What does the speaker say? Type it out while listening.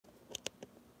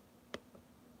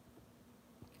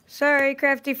Sorry,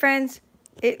 crafty friends.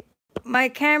 My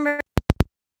camera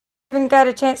haven't got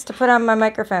a chance to put on my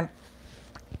microphone.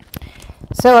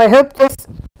 So I hope this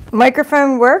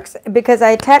microphone works because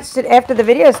I attached it after the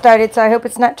video started, so I hope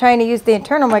it's not trying to use the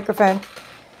internal microphone.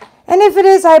 And if it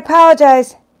is, I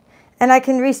apologize. And I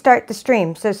can restart the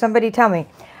stream, so somebody tell me.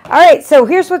 All right, so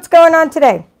here's what's going on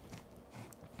today.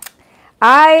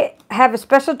 I have a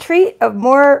special treat of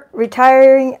more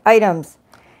retiring items.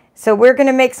 So we're going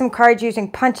to make some cards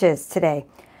using punches today.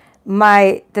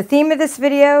 The theme of this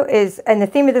video is, and the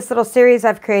theme of this little series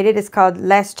I've created is called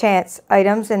Last Chance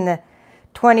Items in the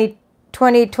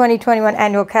 2020-2021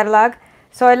 annual catalog.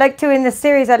 So I like to, in this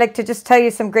series, I like to just tell you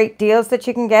some great deals that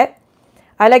you can get.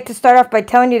 I like to start off by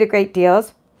telling you the great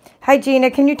deals. Hi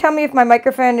Gina, can you tell me if my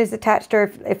microphone is attached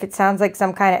or if it sounds like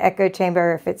some kind of echo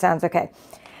chamber or if it sounds okay?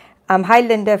 Hi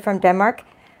Linda from Denmark.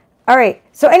 All right,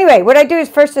 so anyway, what I do is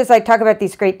first I talk about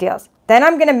these great deals. Then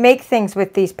I'm going to make things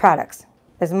with these products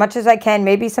as much as I can.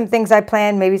 Maybe some things I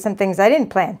planned, maybe some things I didn't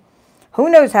plan. Who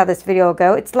knows how this video will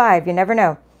go? It's live, you never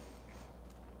know.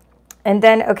 And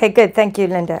then, okay, good, thank you,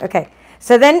 Linda. Okay,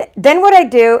 so then what I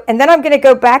do, and then I'm going to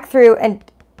go back through and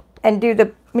do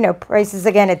the prices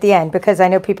again at the end because I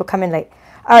know people come in late.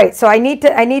 All right, so I need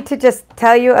to just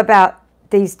tell you about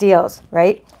these deals,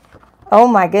 right? Oh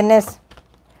my goodness,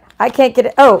 I can't get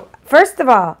it. Oh, first of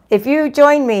all, if you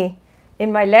joined me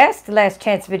in my last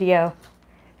chance video,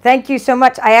 thank you so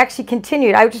much. I actually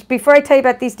continued. Before I tell you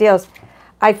about these deals,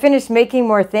 I finished making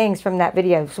more things from that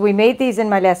video. So we made these in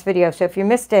my last video. So if you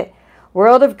missed it,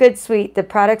 World of Good Sweet, the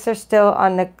products are still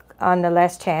on the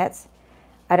last chance.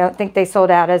 I don't think they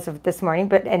sold out as of this morning,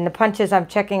 but in the punches I'm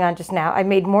checking on just now, I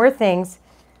made more things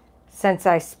since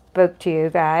I spoke to you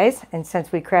guys and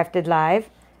since we crafted live.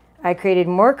 I created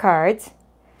more cards.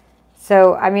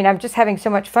 So, I mean, I'm just having so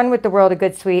much fun with the World of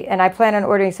Good Sweet, and I plan on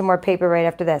ordering some more paper right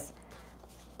after this.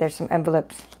 There's some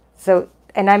envelopes. So,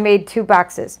 and I made 2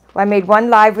 boxes. Well, I made one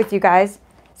live with you guys.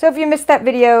 So if you missed that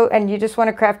video and you just want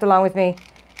to craft along with me,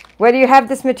 whether you have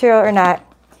this material or not,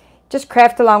 just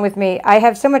craft along with me. I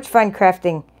have so much fun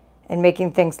crafting and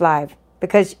making things live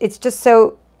because it's just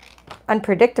so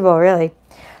unpredictable, really.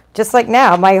 Just like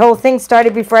now, my whole thing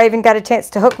started before I even got a chance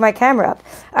to hook my camera up.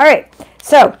 All right,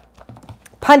 so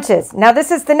punches. Now this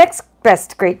is the next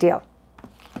best great deal.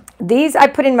 These I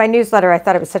put in my newsletter. I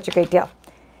thought it was such a great deal.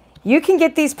 You can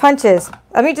get these punches.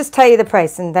 Let me just tell you the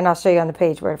price, and then I'll show you on the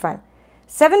page where to find them.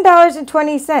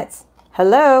 $7.20.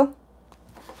 Hello.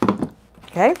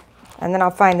 Okay, and then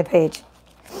I'll find the page.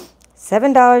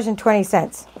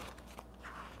 $7.20.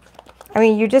 I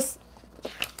mean, you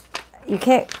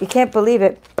can't believe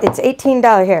it. It's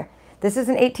 $18 here. This is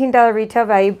an $18 retail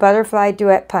value butterfly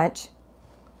duet punch,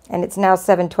 and it's now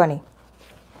 $7.20.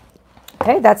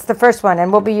 Okay, that's the first one,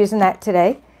 and we'll be using that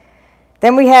today.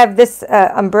 Then we have this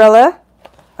umbrella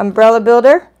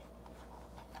builder.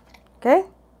 Okay,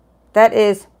 that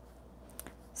is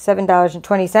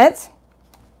 $7.20.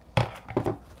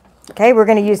 Okay, we're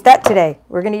going to use that today.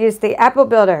 We're going to use the apple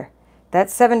builder.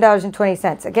 That's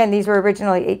 $7.20. Again, these were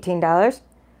originally $18.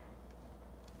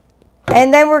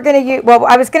 And then we're going to use, well,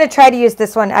 I was going to try to use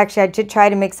this one. Actually, I did try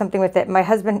to make something with it. My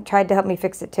husband tried to help me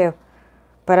fix it too.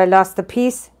 But I lost the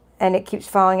piece, and it keeps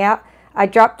falling out. I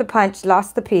dropped the punch,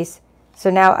 lost the piece. So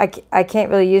now I can't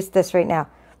really use this right now.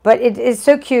 But it is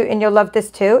so cute, and you'll love this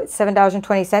too. It's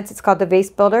 $7.20. It's called the Vase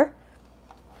Builder.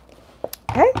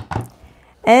 Okay.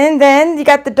 And then you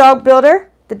got the dog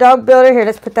builder. The dog builder, here,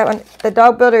 let's put that one. The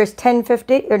dog builder is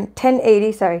 $10.50, or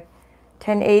 $10.80, sorry.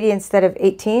 $10.80 instead of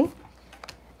 $18.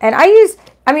 And I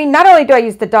mean, not only do I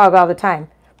use the dog all the time,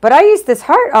 but I use this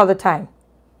heart all the time.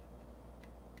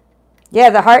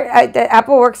 Yeah, the heart, the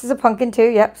apple works as a pumpkin too,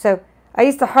 yep. So I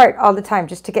use the heart all the time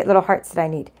just to get little hearts that I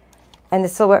need. And the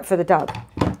silhouette for the dog.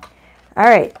 All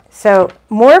right, so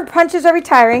more punches are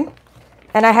retiring.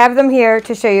 And I have them here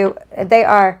to show you.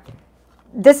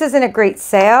 This isn't a great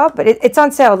sale, but it's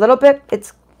on sale a little bit.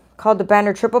 It's called the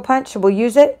Banner Triple Punch. We'll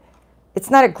use it.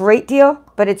 It's not a great deal,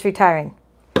 but it's retiring.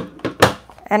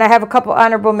 And I have a couple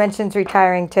honorable mentions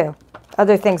retiring too.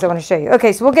 Other things I want to show you.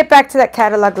 Okay, so we'll get back to that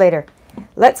catalog later.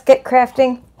 Let's get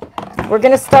crafting. We're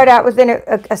going to start out with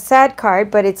a sad card,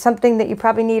 but it's something that you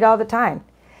probably need all the time.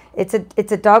 It's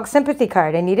a dog sympathy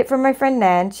card. I need it from my friend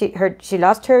Nan. She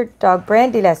lost her dog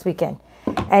Brandy last weekend.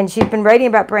 And she's been writing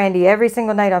about Brandy every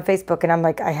single night on Facebook, and I'm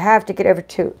like, I have to get over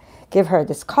to give her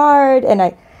this card,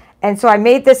 and so I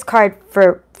made this card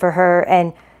for her,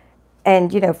 and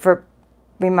for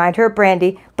remind her of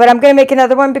Brandy. But I'm gonna make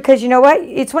another one because you know what?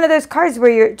 It's one of those cards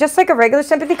where you're just like a regular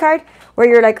sympathy card, where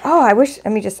you're like, oh, I wish.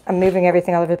 I'm moving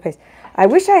everything all over the place. I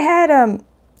wish I had an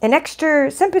extra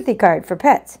sympathy card for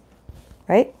pets,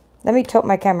 right? Let me tilt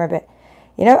my camera a bit.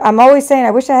 You know, I'm always saying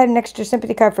I wish I had an extra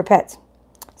sympathy card for pets.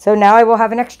 So now I will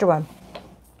have an extra one.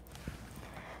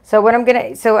 So what I'm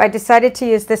gonna, so I decided to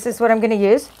use, this is what I'm gonna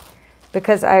use,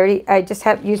 because I just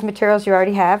have used materials you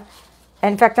already have.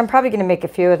 And in fact, I'm probably gonna make a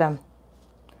few of them.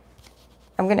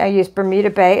 I'm gonna use Bermuda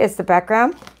Bay as the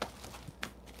background.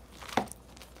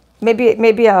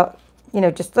 Maybe I'll, you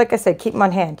know, just like I said, keep them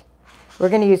on hand. We're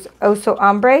gonna use Oso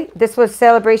Ombre. This was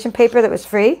celebration paper that was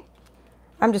free.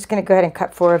 I'm just gonna go ahead and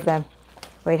cut 4 of them.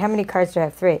 Wait, how many cards do I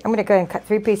have? 3. I'm gonna go ahead and cut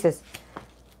 3 pieces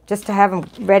just to have them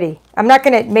ready. I'm not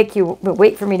gonna make you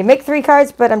wait for me to make 3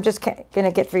 cards, but I'm just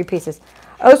gonna get 3 pieces.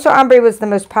 Oso Ombre was the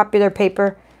most popular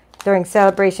paper during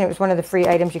celebration. It was one of the free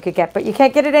items you could get, but you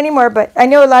can't get it anymore. But I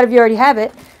know a lot of you already have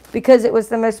it because it was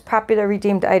the most popular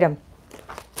redeemed item.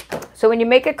 So when you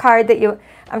make a card that you,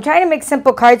 I'm trying to make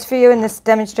simple cards for you in this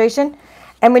demonstration.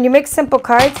 And when you make simple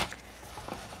cards,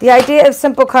 the idea of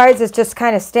simple cards is just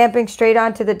kind of stamping straight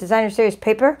onto the designer series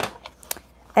paper.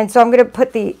 And so I'm going to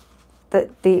put the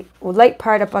light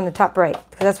part up on the top right,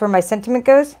 because that's where my sentiment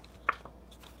goes.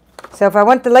 So if I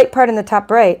want the light part in the top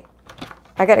right,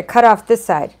 I got to cut off this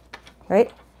side,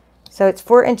 right? So it's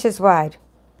 4 inches wide.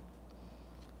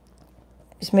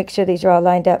 Just make sure these are all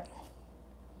lined up.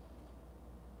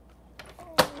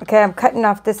 Okay, I'm cutting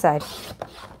off this side.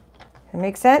 That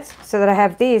makes sense? So that I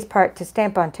have these part to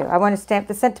stamp onto. I want to stamp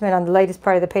the sentiment on the lightest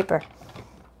part of the paper.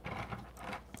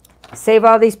 Save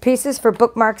all these pieces for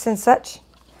bookmarks and such.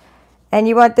 And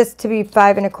you want this to be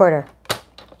 5 1/4.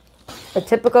 A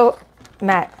typical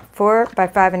mat, 4 by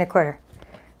 5 1/4.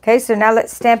 Okay, so now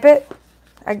let's stamp it.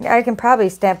 I can probably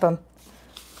stamp them.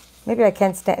 Maybe I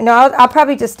can stamp. No, I'll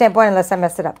probably just stamp one unless I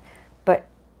mess it up. But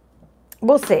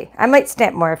we'll see. I might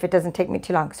stamp more if it doesn't take me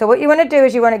too long. So what you want to do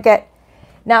is you want to get,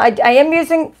 now I am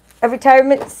using a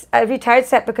retired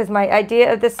set because my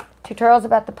idea of this tutorial is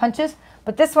about the punches,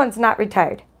 but this one's not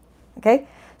retired. Okay,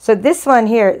 so this one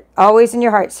here, Always in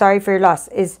Your Heart, Sorry for Your Loss,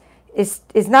 is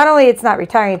not only it's not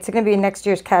retiring, it's going to be in next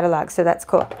year's catalog, so that's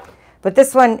cool. But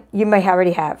this one you may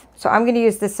already have. So I'm going to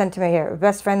use this sentiment here.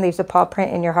 Best friend leaves a paw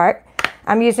print in your heart.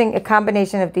 I'm using a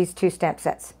combination of these 2 stamp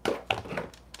sets.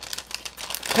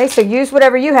 Okay, so use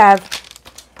whatever you have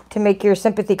to make your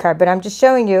sympathy card, but I'm just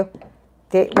showing you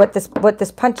what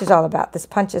this punch is all about. This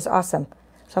punch is awesome.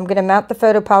 So I'm going to mount the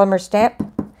photopolymer stamp,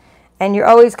 and you're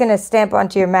always going to stamp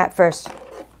onto your mat first.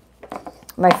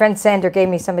 My friend Sandra gave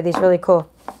me some of these really cool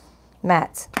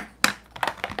mats.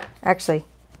 Actually,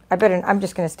 I'm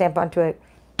just going to stamp onto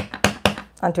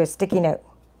a sticky note.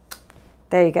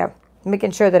 There you go.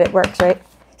 Making sure that it works, right?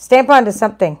 Stamp onto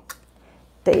something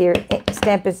that your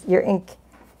stamp is your ink,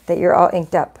 that you're all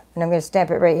inked up. And I'm going to stamp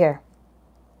it right here.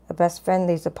 A best friend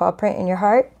leaves a paw print in your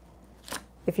heart.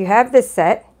 If you have this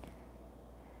set,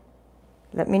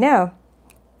 let me know.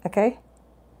 Okay?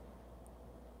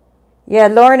 Yeah,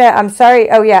 Lorna, I'm sorry.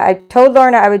 Oh, yeah, I told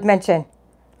Lorna I would mention.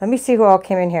 Let me see who all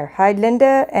came in here. Hi,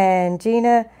 Linda and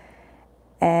Gina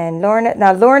and Lorna.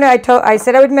 Now, Lorna, I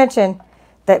said I would mention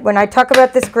that when I talk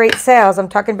about this great sales, I'm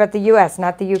talking about the U.S.,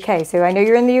 not the U.K. So I know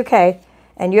you're in the U.K.,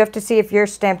 and you have to see if your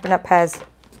Stampin' Up! Has,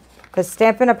 because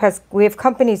Stampin' Up! We have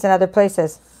companies in other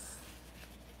places.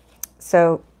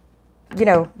 So, you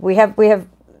know, we're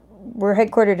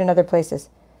headquartered in other places.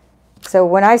 So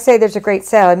when I say there's a great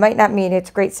sale, it might not mean it's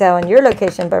a great sale in your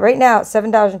location, but right now it's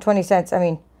 $7.20. I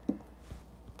mean,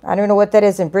 I don't know what that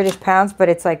is in British pounds, but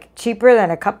it's like cheaper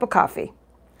than a cup of coffee.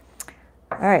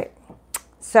 All right,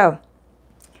 so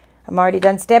I'm already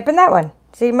done stamping that one.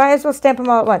 So you might as well stamp them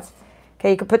all at once.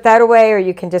 Okay, you can put that away, or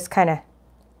you can just kind of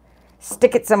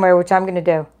stick it somewhere, which I'm going to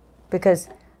do because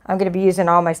I'm going to be using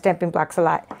all my stamping blocks a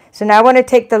lot. So now I want to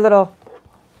take this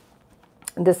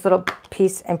little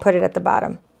piece and put it at the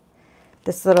bottom.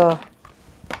 This little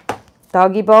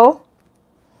doggy bowl.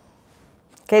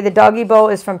 Okay, the doggy bowl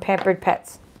is from Pampered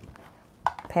Pets.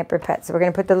 Pampered Pets. So we're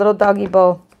going to put the little doggy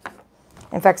bowl.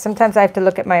 In fact, sometimes I have to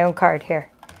look at my own card here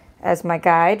as my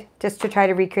guide just to try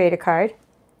to recreate a card.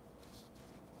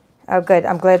 Oh, good.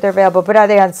 I'm glad they're available. But are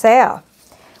they on sale?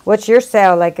 What's your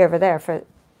sale like over there?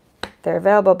 They're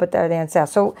available, but are they on sale?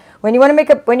 So when you want to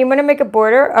make a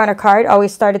border on a card,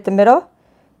 always start at the middle,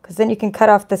 because then you can cut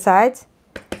off the sides.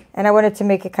 And I wanted to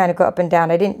make it kind of go up and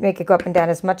down. I didn't make it go up and down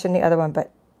as much in the other one,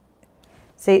 but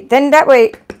see, then that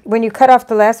way, when you cut off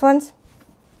the last ones,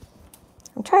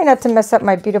 I'm trying not to mess up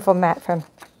my beautiful mat from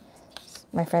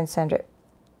my friend Sandra.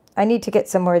 I need to get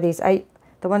some more of these. The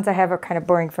ones I have are kind of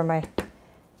boring for my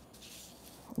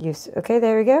use. Okay,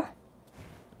 there we go.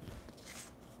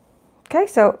 Okay,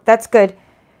 so that's good.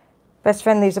 Best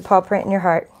friend leaves a paw print in your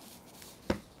heart.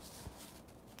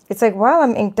 It's like while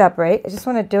I'm inked up, right? I just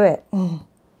want to do it.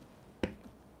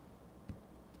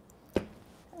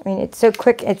 I mean, it's so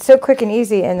quick and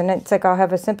easy, and then it's like I'll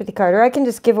have a sympathy card, or I can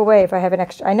just give away if I have an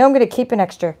extra. I know I'm going to keep an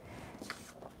extra,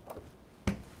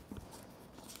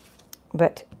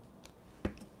 but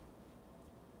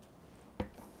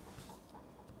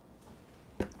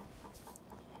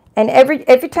and every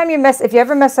time you if you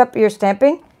ever mess up your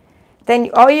stamping, then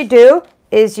all you do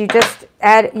is you just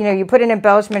add, you put an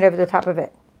embellishment over the top of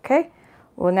it. Okay.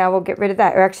 Well, now we'll get rid of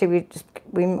that, or actually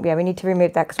we need to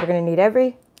remove that because we're going to need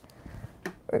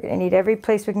every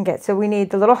place we can get. So we need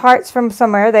the little hearts from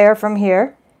somewhere. They are from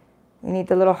here. We need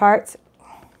the little hearts.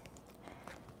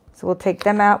 So we'll take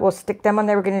them out. We'll stick them on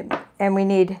there. And we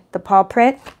need the paw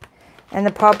print. And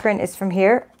the paw print is from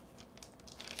here.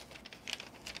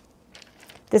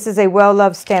 This is a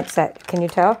well-loved stamp set. Can you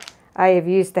tell? I have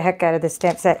used the heck out of this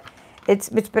stamp set. It's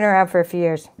been around for a few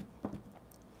years.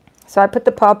 So I put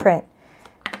the paw print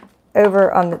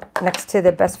over on the next to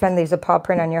the best friend leaves a paw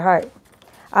print on your heart.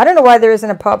 I don't know why there isn't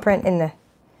a paw print in the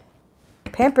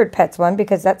Pampered Pets one,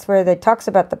 because that's where they talks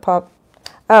about the paw.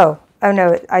 Oh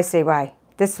no, I see why.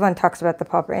 This one talks about the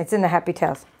paw print. It's in the Happy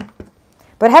Tales.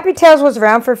 But Happy Tales was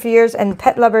around for a few years, and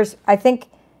pet lovers, I think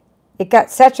it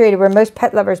got saturated where most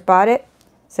pet lovers bought it.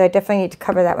 So I definitely need to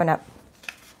cover that one up.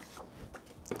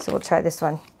 So we'll try this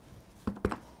one.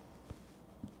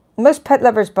 Most pet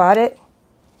lovers bought it.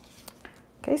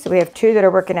 Okay, so we have two that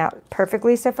are working out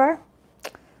perfectly so far.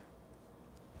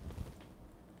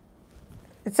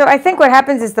 So I think what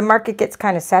happens is the market gets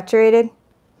kind of saturated.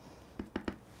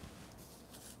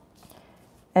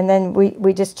 And then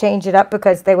we just change it up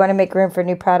because they want to make room for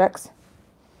new products.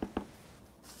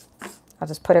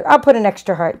 I'll put an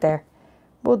extra heart there.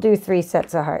 We'll do 3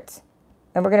 sets of hearts.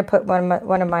 And we're going to put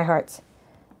one of my hearts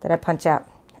that I punch out.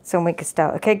 So we can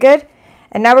style. Okay, good.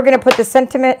 And now we're going to put the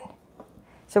sentiment.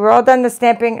 So we're all done the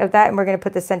stamping of that, and we're going to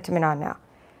put the sentiment on now.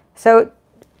 So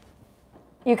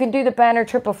you can do the banner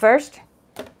triple first.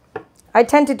 I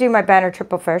tend to do my banner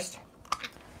triple first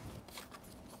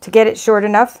to get it short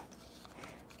enough.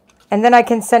 And then I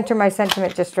can center my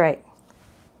sentiment just right.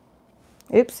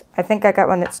 Oops, I think I got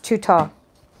one that's too tall.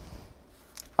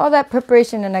 All that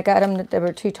preparation, and I got them that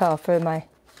were too tall for my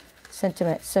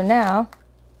sentiment. So now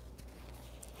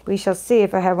we shall see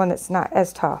if I have one that's not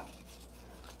as tall.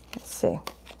 Let's see.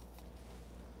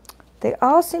 They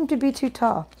all seem to be too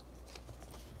tall.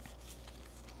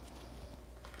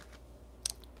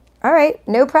 All right,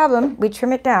 no problem. We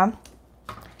trim it down.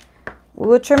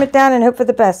 We'll trim it down and hope for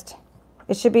the best.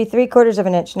 It should be 3/4 of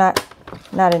an inch, not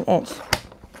an inch.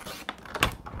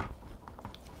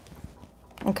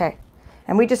 Okay,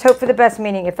 and we just hope for the best,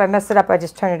 meaning if I mess it up, I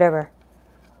just turn it over.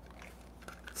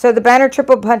 So the banner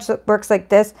triple punch works like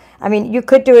this. I mean, you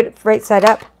could do it right side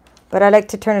up, but I like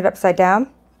to turn it upside down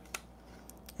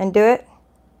and do it.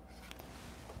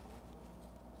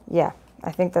 Yeah,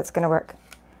 I think that's going to work.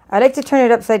 I like to turn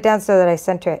it upside down so that I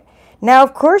center it. Now,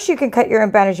 of course, you can cut your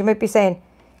own banners. You might be saying,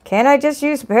 can I just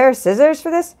use a pair of scissors for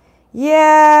this?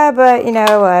 Yeah, but you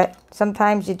know what?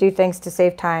 Sometimes you do things to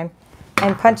save time,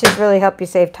 and punches really help you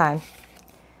save time.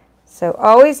 So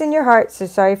always in your heart, so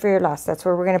sorry for your loss. That's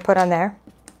where we're going to put on there,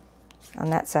 on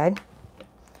that side.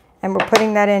 And we're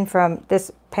putting that in from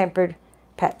this Pampered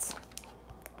Pets.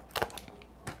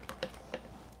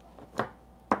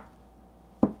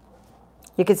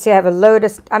 You can see I have a load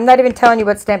of, I'm not even telling you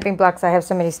what stamping blocks. I have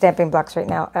so many stamping blocks right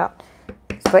now out.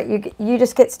 But you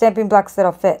just get stamping blocks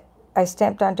that'll fit. I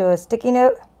stamped onto a sticky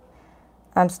note.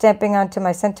 I'm stamping onto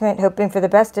my sentiment, hoping for the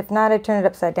best. If not, I turn it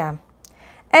upside down.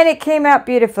 And it came out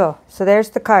beautiful. So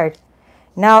there's the card.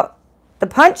 Now, the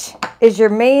punch is your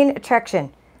main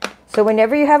attraction. So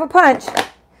whenever you have a punch,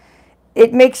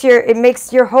 it makes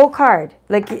your whole card.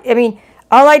 Like, I mean,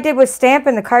 all I did was stamp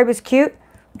and the card was cute.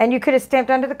 And you could have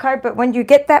stamped onto the card, but when you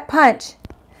get that punch,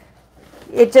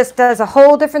 it just does a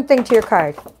whole different thing to your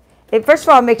card. It, first of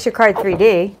all, makes your card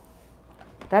 3D.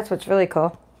 That's what's really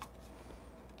cool.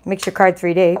 Makes your card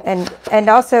 3D. And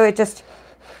also it just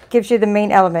gives you the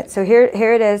main element. So here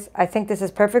it is. I think this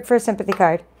is perfect for a sympathy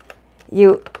card.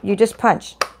 You just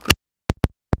punch.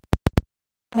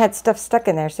 It had stuff stuck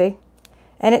in there, see?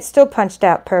 And it still punched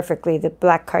out perfectly, the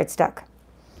black card stuck.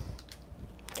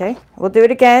 Okay, we'll do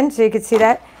it again so you can see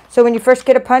that. So when you first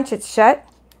get a punch, it's shut.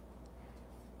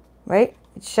 Right?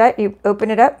 It's shut. You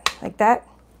open it up like that.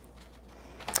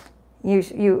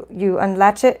 You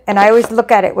unlatch it, and I always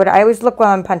look at it. I always look while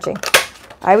I'm punching.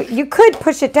 You could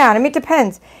push it down. I mean, it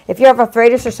depends. If you have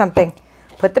arthritis or something,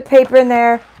 put the paper in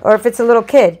there. Or if it's a little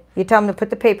kid, you tell them to put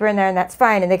the paper in there, and that's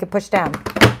fine, and they can push down.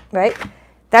 Right?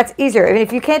 That's easier. I mean,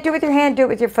 if you can't do it with your hand, do it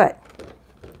with your foot.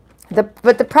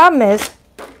 But the problem is,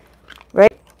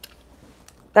 right?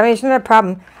 I mean, it's not a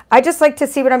problem. I just like to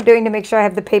see what I'm doing to make sure I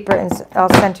have the paper all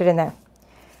centered in there.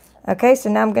 Okay, so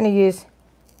now I'm going to use,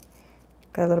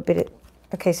 got a little bit of,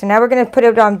 okay, so now we're going to put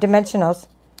it on dimensionals.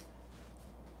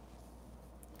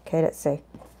 Okay, let's see.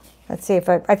 Let's see if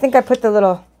I think I put the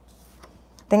little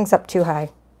things up too high.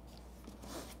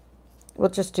 We'll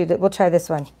just do that. We'll try this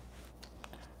one.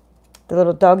 The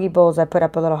little doggy bowls I put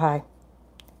up a little high.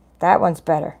 That one's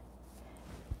better.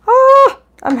 Oh,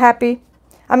 I'm happy.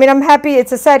 I mean, I'm happy.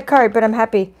 It's a sad card, but I'm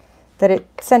happy that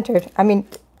it's centered. I mean,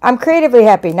 I'm creatively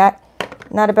happy, not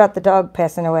about the dog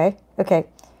passing away. Okay,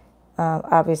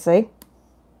 obviously.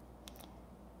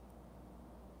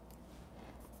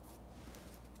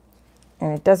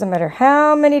 And it doesn't matter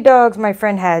how many dogs my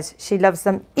friend has. She loves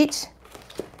them each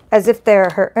as if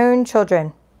they're her own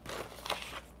children.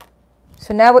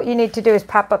 So now what you need to do is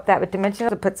pop up that with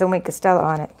dimensionals and put some Wink Stella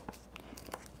on it.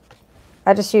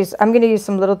 I'm going to use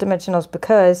some little dimensionals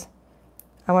because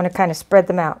I want to kind of spread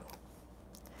them out.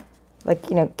 Like,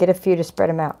 you know, get a few to spread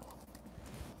them out.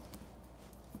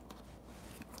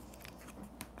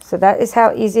 So that is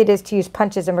how easy it is to use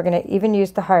punches, and we're going to even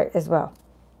use the heart as well.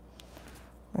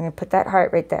 I'm going to put that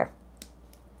heart right there.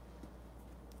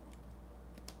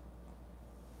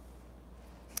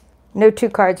 No two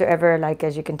cards are ever alike,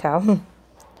 as you can tell.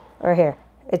 Or here.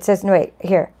 It says, no, wait,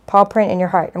 here. Paw print in your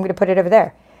heart. I'm going to put it over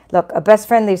there. Look, a best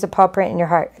friend leaves a paw print in your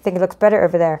heart. I think it looks better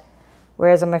over there.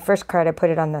 Whereas on my first card, I put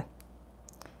it on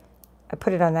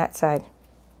that side.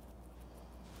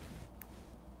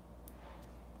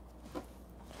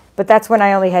 But that's when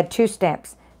I only had 2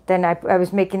 stamps. Then I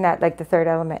was making that like the third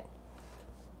element.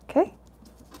 Okay.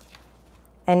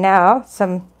 And now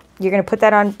you're going to put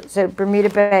that on Bermuda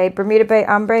Bay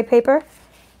ombre paper,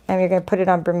 and you're going to put it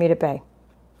on Bermuda Bay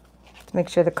to make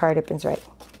sure the card opens right.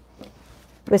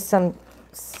 With some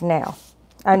snail.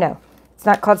 Oh no, it's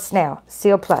not called snail.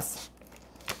 Seal Plus.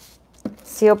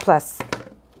 Seal Plus.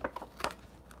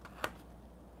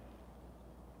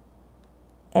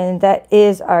 And that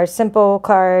is our simple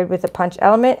card with a punch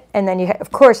element. And then you,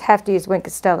 of course, have to use Wink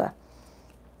Stella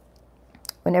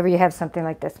whenever you have something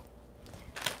like this.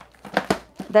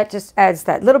 That just adds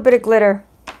that little bit of glitter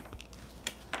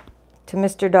to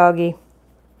Mr. Doggy.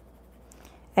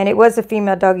 And it was a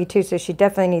female doggy too, so she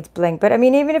definitely needs bling. But I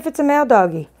mean, even if it's a male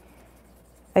doggy,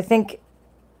 I think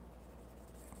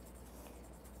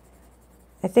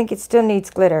it still needs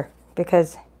glitter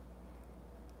because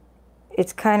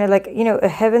it's kind of like, you know, a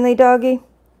heavenly doggy.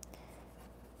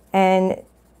 And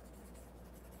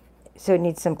so it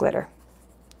needs some glitter.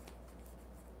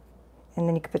 And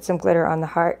then you could put some glitter on the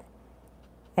heart.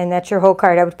 And that's your whole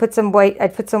card. I'd put some white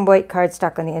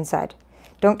cardstock on the inside.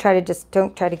 Don't try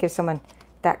to give someone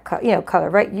that color,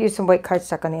 right? Use some white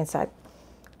cardstock on the inside.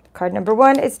 Card number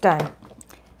 1 is done.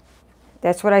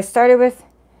 That's what I started with,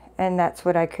 and that's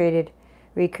what I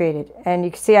recreated. And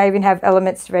you can see I even have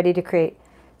elements ready to create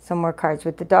some more cards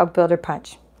with the Dog Builder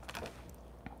Punch.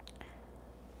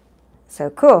 So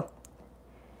cool.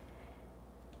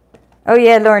 Oh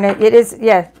yeah, Lorna, it is,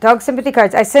 yeah, dog sympathy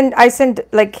cards. I send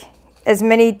like as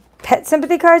many pet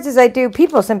sympathy cards as I do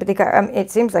people sympathy cards. It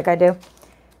seems like I do.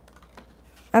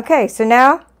 Okay, so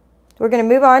now we're going to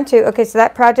move on to, okay, so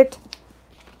that project,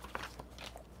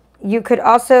 you could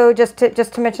also, just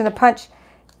to mention the punch,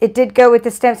 it did go with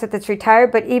the stamp set that's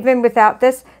retired, but even without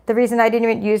this, the reason I didn't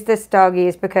even use this doggy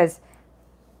is because,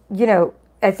 you know,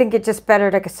 I think it's just better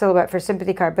like a silhouette for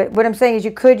sympathy card. But what I'm saying is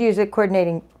you could use a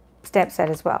coordinating stamp set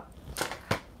as well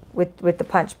with the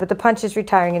punch. But the punch is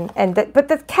retiring, but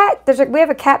the cat, we have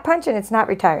a cat punch and it's not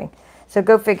retiring. So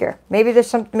go figure. Maybe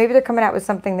they're coming out with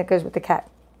something that goes with the cat.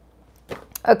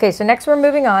 Okay, so next we're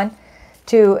moving on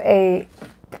to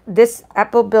this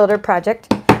Apple Builder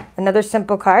project, another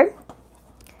simple card.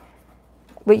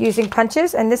 We're using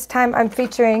punches, and this time I'm going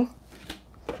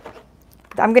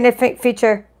to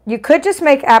feature, you could just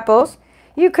make apples,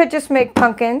 you could just make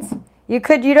pumpkins, you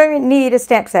don't even need a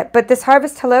stamp set, but this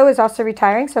Harvest Hello is also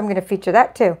retiring, so I'm going to feature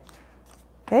that too.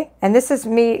 Okay, and this is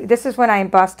when I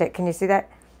embossed it. Can you see that?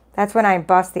 That's when I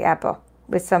embossed the apple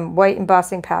with some white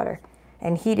embossing powder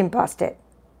and heat embossed it.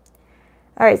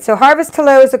 All right, so Harvest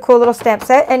Hello is a cool little stamp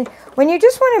set, and when you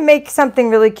just want to make something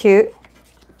really cute,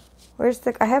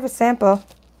 I have a sample.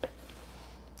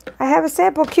 I have a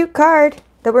sample cute card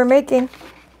that we're making.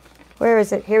 Where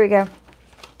is it? Here we go.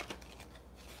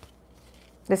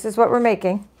 This is what we're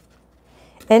making.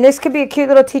 And this could be a cute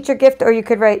little teacher gift, or you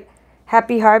could write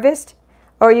Happy Harvest,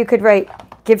 or you could write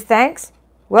Give Thanks,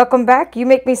 Welcome Back, You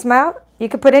Make Me Smile. You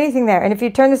could put anything there. And if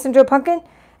you turn this into a pumpkin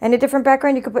and a different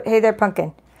background, you could put Hey There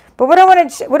Pumpkin. But what I want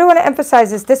to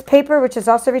emphasize is this paper, which is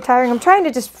also retiring. I'm trying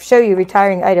to just show you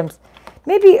retiring items.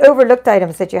 Maybe overlooked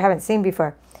items that you haven't seen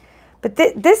before. But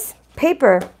this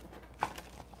paper,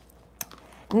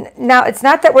 now it's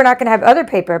not that we're not going to have other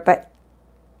paper, but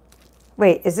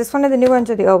wait, is this one of the new ones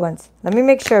or the old ones? Let me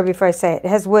make sure before I say it. It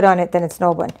has wood on it, then it's an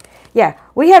old one. Yeah,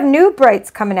 we have new Brights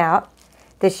coming out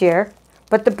this year,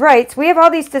 but the Brights, we have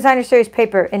all these Designer Series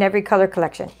paper in every color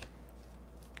collection.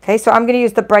 Okay, so I'm going to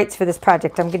use the Brights for this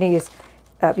project. I'm going to use,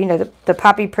 you know, the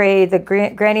Poppy Parade, the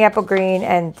Granny Apple Green,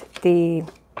 and the,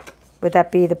 would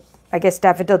that be the, I guess,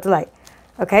 Daffodil Delight.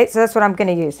 Okay, so that's what I'm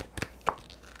going to use.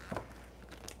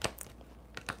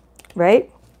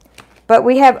 Right? But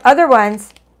we have other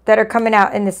ones that are coming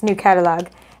out in this new catalog.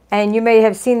 And you may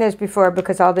have seen those before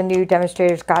because all the new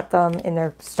demonstrators got them in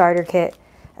their starter kit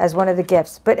as one of the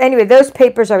gifts. But anyway, those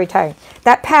papers are retiring.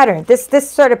 That pattern, this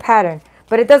sort of pattern.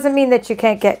 But it doesn't mean that you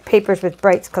can't get papers with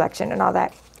Brights collection and all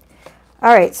that.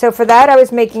 All right, so for that I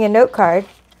was making a note card.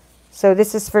 So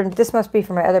this must be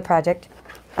for my other project.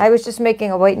 I was just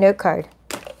making a white note card.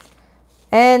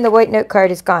 And the white note card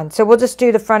is gone. So we'll just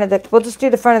do the front of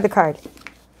the card.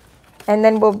 And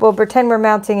then we'll pretend we're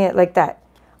mounting it like that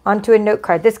onto a note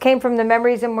card. This came from the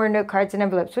Memories and More note cards and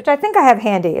envelopes, which I think I have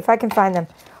handy. If I can find them,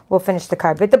 we'll finish the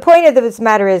card. But the point of this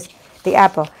matter is the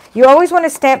apple. You always want to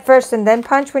stamp first and then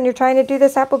punch when you're trying to do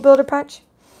this apple builder punch.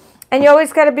 And you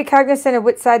always got to be cognizant of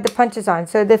which side the punch is on.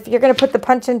 So if you're going to put the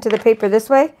punch into the paper this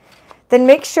way, then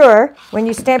make sure when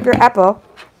you stamp your apple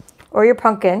or your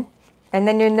pumpkin, and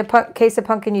then in the case of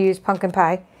pumpkin you use pumpkin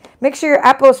pie, make sure your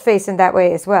apple is facing that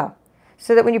way as well.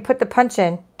 So that when you put the punch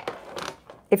in,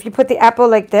 if you put the apple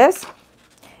like this,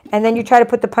 and then you try to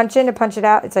put the punch in to punch it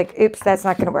out, it's like, oops, that's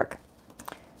not going to work.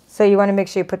 So you want to make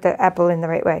sure you put the apple in the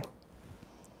right way.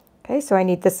 Okay, so I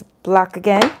need this block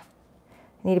again. I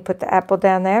need to put the apple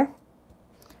down there.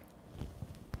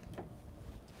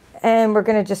 And we're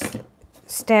going to just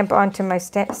stamp onto my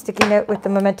sticky note with the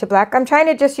Memento Black. I'm trying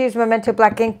to just use Memento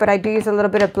Black ink, but I do use a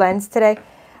little bit of blends today.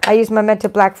 I use Memento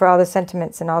Black for all the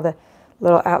sentiments and all the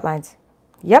little outlines.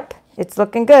 Yep, it's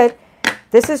looking good.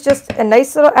 This is just a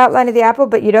nice little outline of the apple,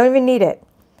 but you don't even need it.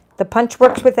 The punch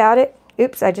works without it.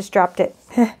 Oops, I just dropped it.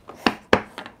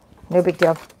 No big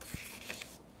deal.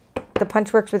 The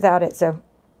punch works without it, so.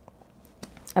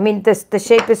 I mean, the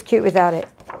shape is cute without it,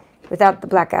 without the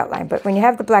black outline. But when you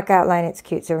have the black outline, it's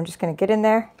cute. So I'm just going to get in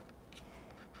there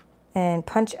and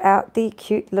punch out the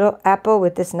cute little apple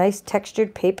with this nice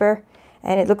textured paper.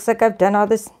 And it looks like I've done all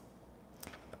this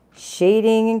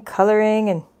shading and coloring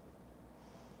and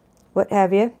what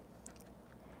have you.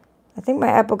 I think my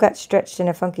apple got stretched in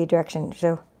a funky direction,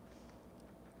 so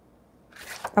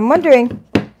I'm wondering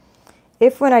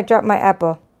if when I drop my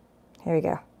apple, here we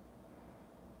go,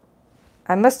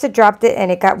 I must have dropped it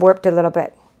and it got warped a little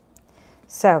bit.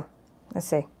 So let's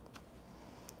see.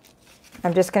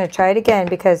 I'm just going to try it again,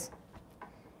 because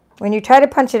when you try to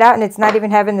punch it out and it's not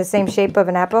even having the same shape of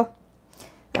an apple,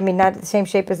 I mean not the same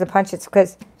shape as the punch, it's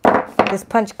because this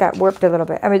punch got warped a little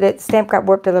bit. I mean, the stamp got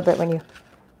warped a little bit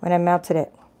when I mounted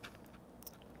it.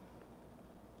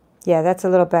 Yeah, that's a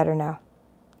little better now.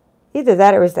 Either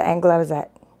that or it was the angle I was at.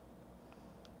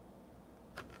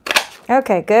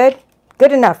 Okay, good.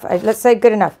 Good enough. Let's say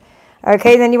good enough.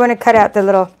 Okay, then you want to cut out the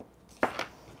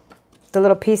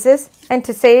little pieces. And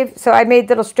to save, so I made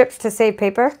little strips to save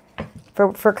paper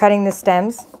for cutting the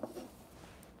stems.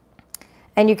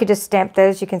 And you could just stamp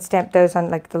those. You can stamp those on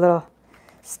like the little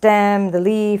stem, the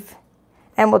leaf,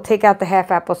 and we'll take out the half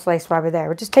apple slice while we're there.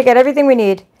 We'll just take out everything we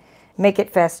need, make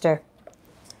it faster.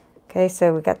 Okay,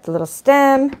 so we got the little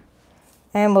stem,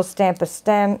 and we'll stamp a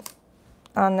stem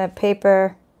on the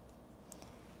paper,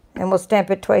 and we'll stamp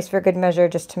it twice for good measure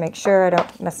just to make sure I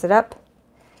don't mess it up.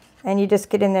 And you just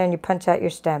get in there and you punch out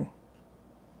your stem.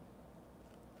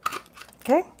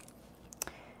 Okay,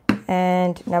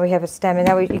 and now we have a stem, and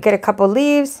now you get a couple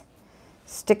leaves.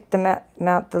 Stick the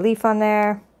mount the leaf on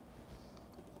there.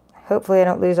 Hopefully I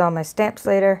don't lose all my stamps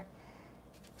later.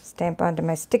 Stamp onto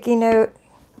my sticky note.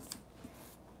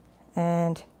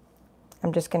 And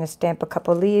I'm just going to stamp a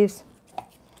couple leaves.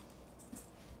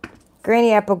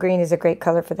 Granny Apple Green is a great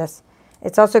color for this.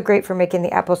 It's also great for making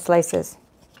the apple slices.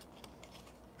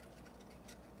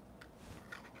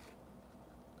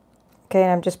 Okay,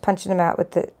 and I'm just punching them out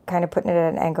with the, kind of putting it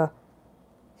at an angle.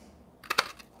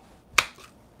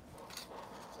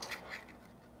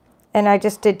 And I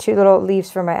just did 2 little leaves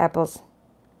for my apples.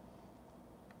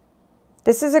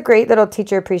 This is a great little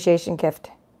teacher appreciation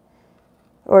gift.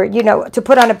 Or, you know, to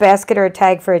put on a basket or a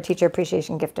tag for a teacher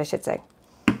appreciation gift, I should say.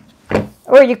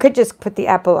 Or you could just put the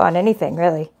apple on anything,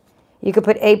 really. You could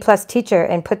put A+ teacher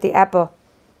and put the apple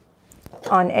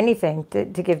on anything to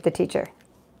give the teacher.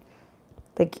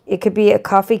 Like, it could be a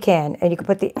coffee can, and you could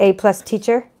put the A+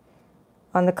 teacher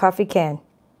on the coffee can.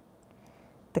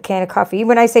 the can of coffee.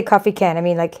 When I say coffee can, I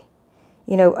mean like,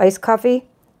 you know, iced coffee.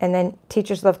 And then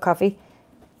teachers love coffee.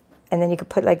 And then you could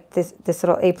put like this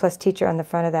little A+ teacher on the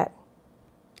front of that.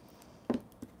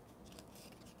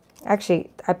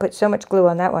 Actually, I put so much glue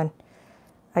on that one.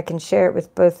 I can share it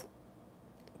with both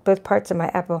parts of my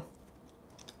apple.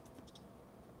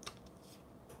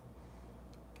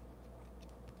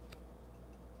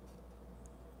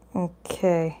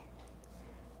 Okay.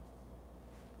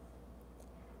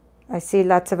 I see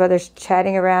lots of others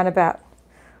chatting around about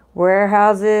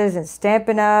warehouses and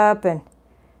Stampin' Up, and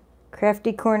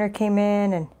Crafty Corner came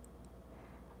in, and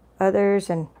others,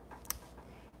 and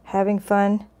having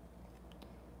fun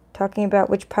talking about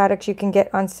which products you can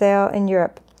get on sale in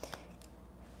Europe.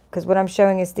 Because what I'm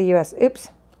showing is the US. Oops.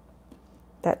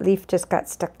 That leaf just got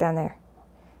stuck down there.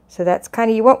 So that's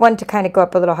kind of, you want one to kind of go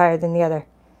up a little higher than the other.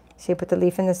 So you put the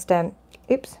leaf in the stem.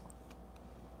 Oops.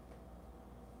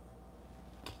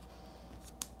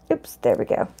 Oops, there we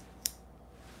go.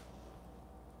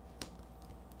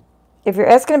 If you're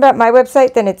asking about my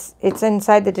website, then it's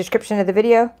inside the description of the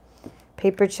video,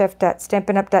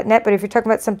 paperedchef.stampinup.net. But if you're talking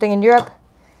about something in Europe,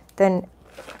 then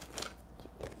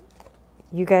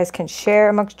you guys can share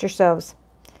amongst yourselves.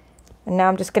 And now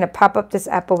I'm just going to pop up this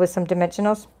apple with some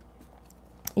dimensionals.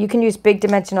 You can use big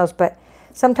dimensionals, but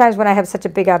sometimes when I have such a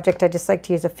big object, I just like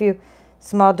to use a few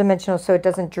small dimensionals so it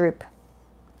doesn't droop.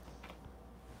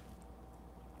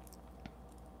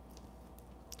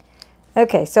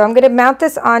 Okay, so I'm going to mount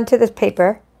this onto this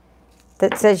paper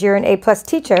that says you're an A+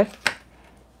 teacher.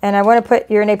 And I want to put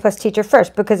you're an A+ teacher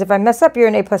first, because if I mess up you're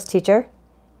an A+ teacher,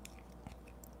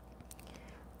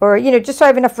 or, you know, just so I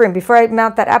have enough room, before I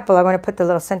mount that apple, I want to put the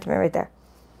little sentiment right there.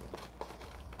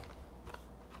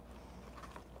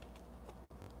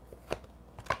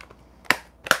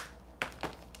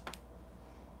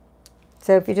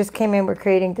 So if you just came in, we're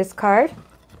creating this card.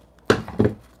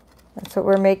 That's what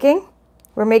we're making.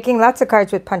 We're making lots of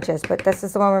cards with punches, but this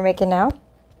is the one we're making now.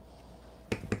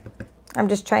 I'm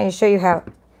just trying to show you how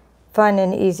fun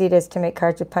and easy it is to make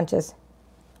cards with punches.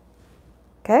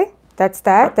 Okay, that's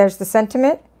that. There's the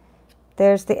sentiment.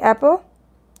 There's the apple.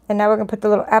 And now we're going to put the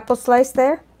little apple slice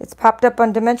there. It's popped up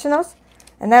on dimensionals.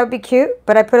 And that would be cute,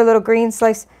 but I put a little green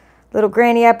slice, little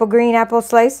granny apple, green apple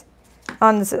slice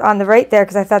on the right there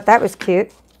because I thought that was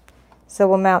cute. So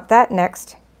we'll mount that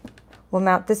next. We'll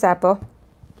mount this apple.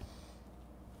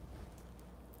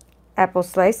 Apple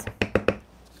slice.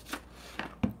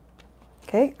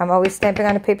 Okay, I'm always stamping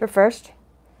on a paper first.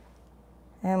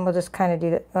 And we'll just kind of do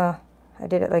that. I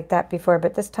did it like that before,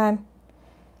 but this time,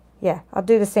 yeah, I'll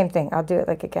do the same thing. I'll do it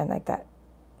like again like that.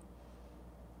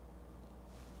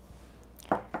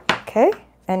 Okay,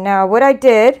 and now what I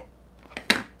did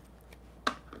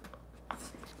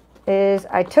is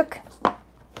I took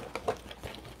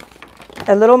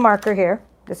a little marker here.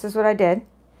 This is what I did.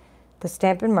 The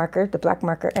Stampin' marker, the black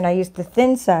marker, and I used the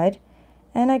thin side,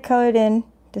 and I colored in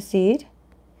the seed,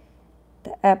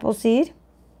 the apple seed,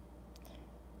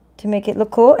 to make it look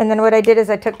cool. And then what I did is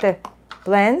I took the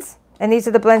blends, and these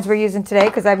are the blends we're using today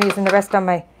because I'm using the rest on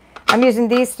my, I'm using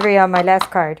these three on my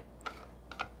last card.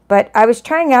 But I was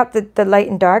trying out the light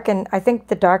and dark, and I think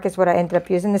the dark is what I ended up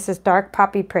using. This is Dark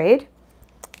Poppy Parade.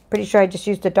 Pretty sure I just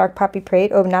used the Dark Poppy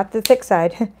Parade. Oh, not the thick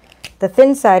side. The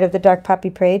thin side of the Dark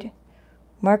Poppy Parade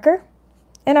marker.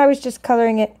 And I was just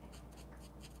coloring it.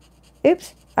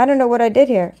 Oops, I don't know what I did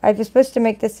here. I was supposed to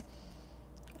make this,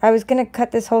 I was going to cut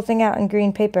this whole thing out in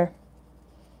green paper.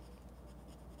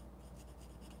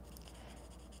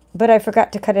 But I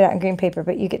forgot to cut it out in green paper,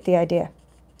 but you get the idea.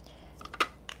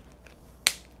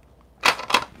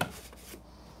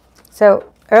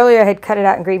 So earlier I had cut it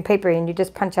out in green paper and you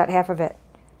just punch out half of it,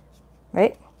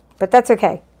 right? But that's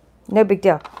okay. No big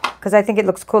deal, because I think it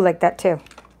looks cool like that too.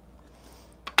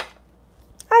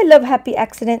 I love happy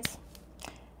accidents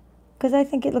because I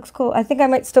think it looks cool. I think I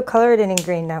might still color it in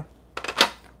green now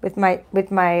with my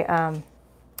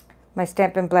my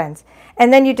Stampin' blends.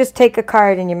 And then you just take a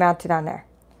card and you mount it on there.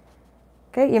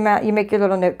 Okay, you make your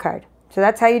little note card. So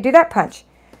that's how you do that punch.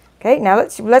 Okay, now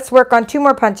let's work on 2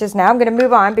 more punches now. I'm going to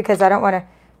move on because I don't want to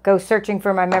go searching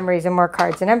for my memories and more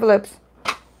cards and envelopes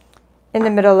in the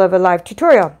middle of a live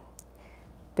tutorial.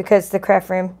 Because the craft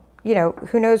room, you know,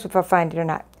 who knows if I'll find it or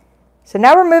not. So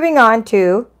now we're moving on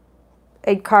to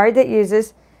a card that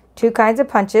uses 2 kinds of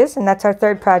punches, and that's our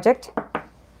third project.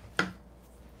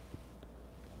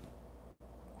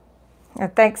 Oh,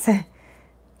 thanks.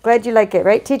 Glad you like it,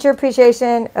 right? Teacher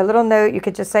appreciation, a little note, you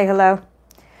could just say hello.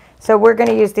 So we're going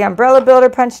to use the umbrella builder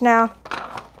punch now.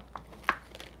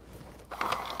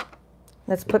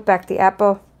 Let's put back the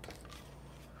apple.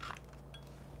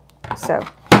 So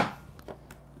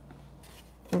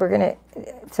we're gonna,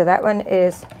 so that one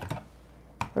is,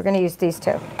 we're gonna use these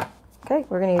two. Okay,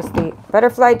 we're gonna use the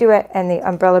butterfly duet and the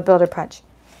umbrella builder punch.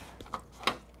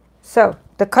 So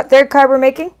the third card we're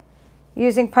making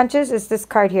using punches is this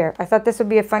card here. I thought this would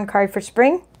be a fun card for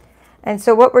spring. And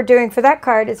so what we're doing for that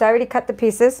card is I already cut the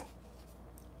pieces.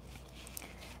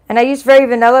 And I used Very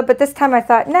Vanilla, but this time I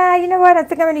thought, nah, you know what? I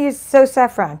think I'm going to use So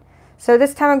Saffron. So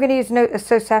this time I'm going to use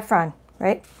So Saffron,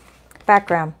 right?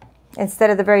 Background instead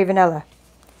of the Very Vanilla.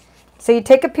 So you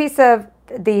take a piece of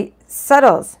the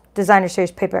Subtles Designer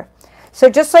Series paper. So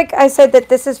just like I said that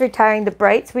this is retiring the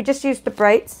Brights, we just used the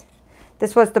Brights.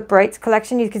 This was the Brights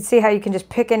collection. You can see how you can just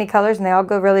pick any colors and they all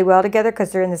go really well together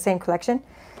because they're in the same collection.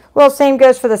 Well, same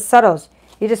goes for the Subtles.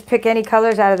 You just pick any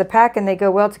colors out of the pack and they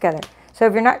go well together. So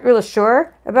if you're not really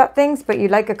sure about things, but you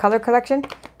like a color collection,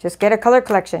 just get a color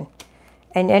collection.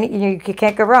 And you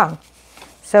can't go wrong.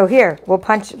 So here, we'll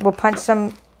punch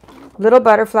some little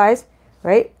butterflies,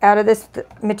 right, out of this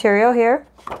material here,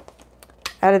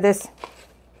 out of this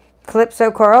Calypso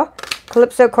Coral.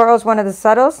 Calypso Coral is one of the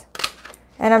Subtles.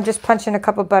 And I'm just punching a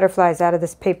couple butterflies out of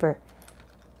this paper.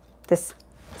 This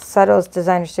Subtles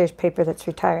Designer Series paper that's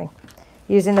retiring,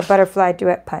 using the butterfly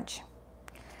duet punch.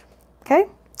 Okay,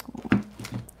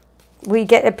 we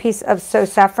get a piece of So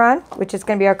Saffron, which is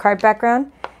going to be our card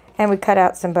background, and we cut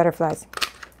out some butterflies.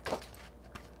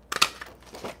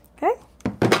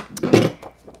 Okay,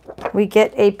 we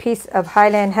get a piece of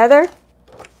Highland Heather.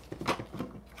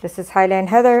 This is Highland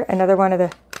Heather, another one of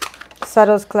the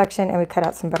Subtles collection, and we cut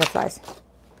out some butterflies.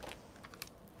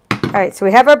 All right, so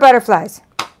we have our butterflies.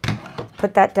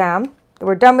 Put that down.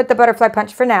 We're done with the butterfly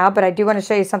punch for now, but I do want to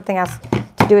show you something else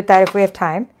to do with that if we have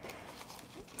time.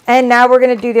 And now we're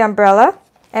going to do the umbrella,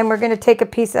 and we're going to take a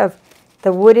piece of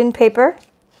the wooden paper.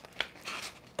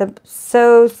 It's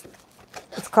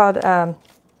called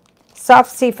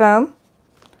soft seafoam.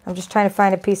 I'm just trying to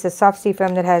find a piece of soft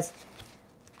seafoam that has,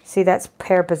 see, that's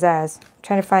Pear Pizzazz. I'm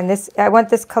trying to find this. I want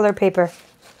this color paper,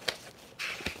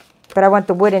 but I want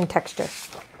the wooden texture,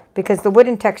 because the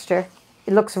wooden texture,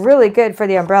 it looks really good for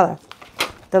the umbrella,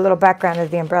 the little background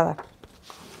of the umbrella.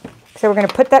 So we're going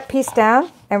to put that piece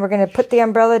down, and we're going to put the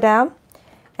umbrella down,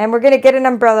 and we're going to get an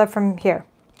umbrella from here.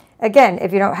 Again,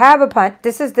 if you don't have a punch,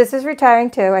 this is retiring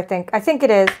too, I think. I think it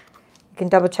is. You can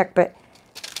double check, but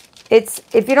it's,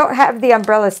 if you don't have the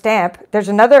umbrella stamp, there's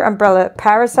another umbrella,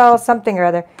 parasol something or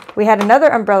other. We had another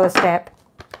umbrella stamp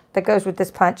that goes with this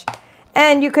punch,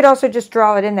 and you could also just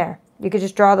draw it in there. You could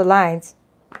just draw the lines.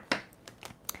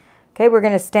 Okay, we're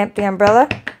going to stamp the umbrella,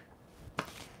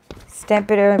 stamp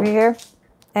it over here,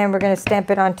 and we're going to stamp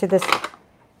it onto this,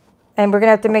 and we're going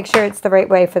to have to make sure it's the right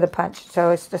way for the punch. So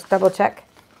let's just double check.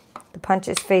 The punch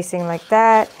is facing like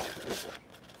that.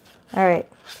 All right,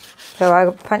 so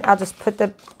I'll just put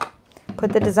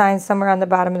the design somewhere on the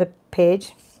bottom of the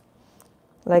page,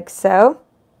 like so.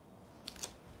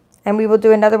 And we will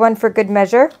do another one for good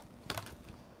measure.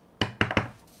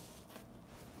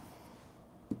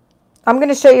 I'm going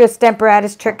to show you a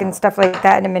Stamparatus trick and stuff like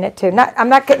that in a minute too. I'm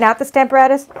not getting out the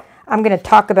Stamparatus. I'm going to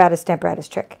talk about a Stamparatus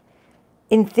trick.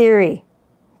 In theory,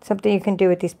 something you can do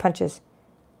with these punches.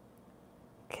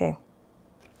 Okay.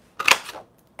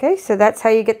 Okay, so that's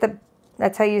how you get the,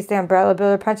 that's how you use the umbrella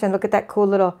builder punch, and look at that cool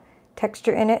little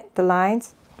texture in it, the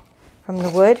lines from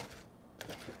the wood.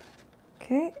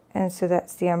 Okay, and so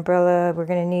that's the umbrella we're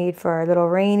going to need for our little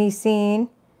rainy scene.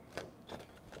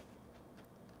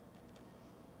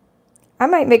 I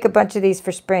might make a bunch of these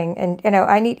for spring, and you know,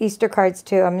 I need Easter cards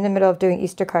too. I'm in the middle of doing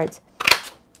Easter cards.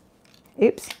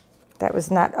 Oops, that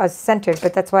was not as centered,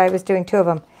 but that's why I was doing two of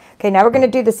them. Okay, now we're going to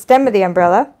do the stem of the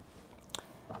umbrella.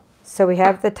 So we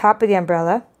have the top of the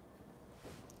umbrella.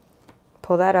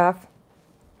 Pull that off.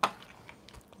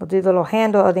 We'll do the little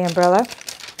handle of the umbrella.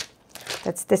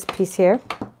 That's this piece here.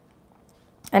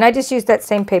 And I just used that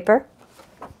same paper.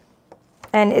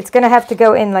 And it's going to have to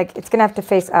go in like, it's going to have to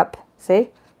face up. See?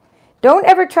 Don't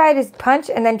ever try to punch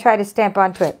and then try to stamp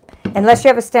onto it. Unless you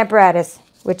have a Stamparatus,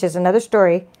 which is another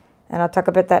story. And I'll talk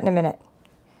about that in a minute.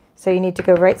 So you need to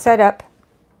go right side up.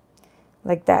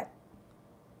 Like that.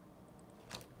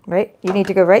 Right? You need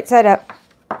to go right side up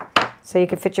so you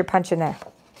can fit your punch in there.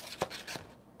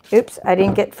 Oops, I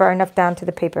didn't get far enough down to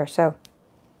the paper, so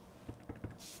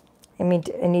I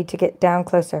need to get down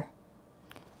closer.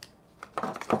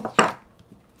 I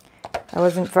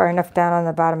wasn't far enough down on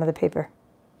the bottom of the paper.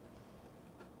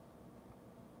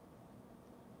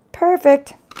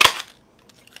 Perfect.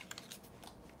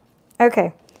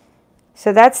 Okay,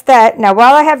 so that's that. Now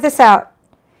while I have this out,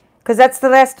 because that's the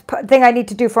last thing I need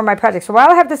to do for my project. So while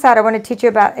I have this out, I want to teach you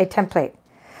about a template.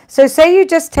 So say you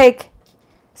just take,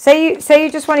 say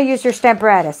you just want to use your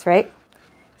Stamparatus, right?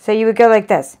 So you would go like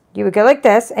this. You would go like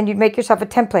this, and you'd make yourself a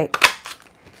template.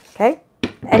 Okay?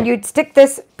 And you'd stick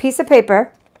this piece of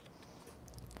paper.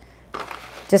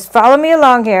 Just follow me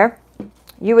along here.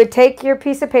 You would take your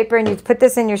piece of paper and you'd put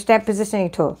this in your stamp positioning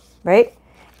tool, right?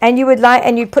 And you would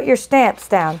you'd put your stamps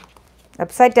down,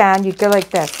 upside down. You'd go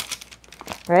like this,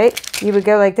 right? You would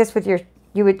go like this with your,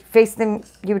 you would face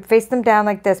them down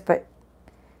like this, but,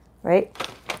 right?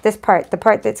 This part, the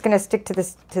part that's going to stick to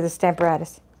this, to the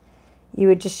Stamparatus. You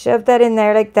would just shove that in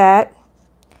there like that.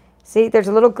 See, there's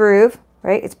a little groove,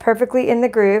 right? It's perfectly in the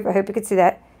groove. I hope you can see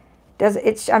that.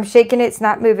 I'm shaking it, it's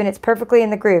not moving, it's perfectly in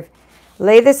the groove.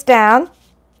 Lay this down,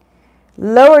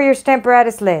 lower your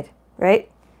Stamparatus lid, right?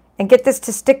 And get this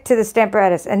to stick to the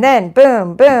Stamparatus. And then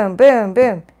boom, boom, boom,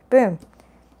 boom, boom.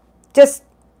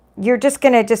 You're just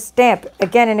gonna just stamp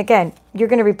again and again. You're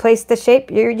gonna replace the shape.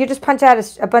 You just punch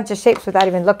out a bunch of shapes without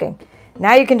even looking.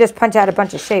 Now you can just punch out a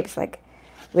bunch of shapes like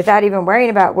without even worrying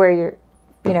about where you're,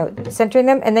 you know, centering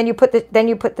them. And then you put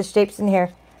the shapes in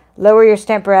here, lower your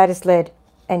Stamparatus lid,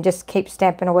 and just keep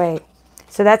stamping away.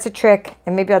 So that's a trick,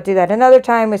 and maybe I'll do that another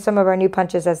time with some of our new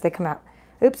punches as they come out.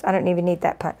 Oops, I don't even need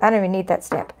that punch. I don't even need that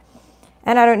stamp.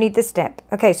 And I don't need this stamp.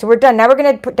 Okay, so we're done. Now we're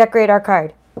going to decorate our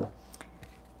card.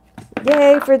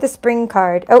 Yay for the spring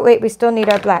card. Oh, wait, we still need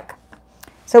our black.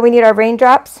 So we need our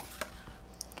raindrops.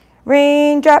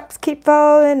 Raindrops keep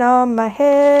falling on my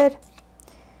head.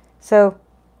 So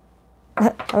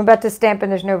I'm about to stamp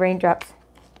and there's no raindrops.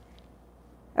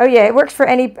 Oh yeah, it works for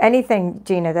anything,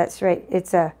 Gina. That's right.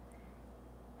 It's a,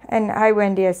 and hi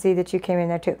Wendy, I see that you came in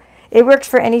there too. It works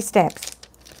for any stamps.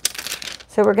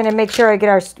 So we're going to make sure I get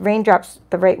our raindrops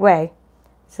the right way.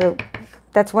 So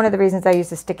that's one of the reasons I use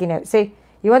the sticky note. See,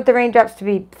 you want the raindrops to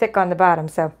be thick on the bottom.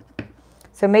 So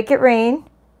make it rain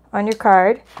on your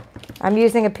card. I'm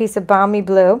using a piece of Balmy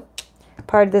Blue,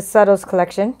 part of the Subtles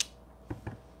collection.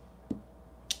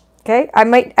 Okay, I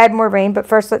might add more rain, but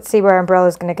first let's see where our umbrella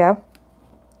is going to go.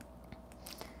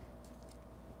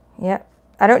 Yeah,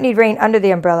 I don't need rain under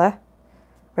the umbrella,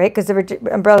 right? Because the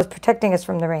umbrella is protecting us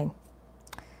from the rain.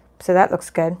 So that looks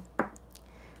good.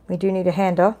 We do need a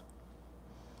handle.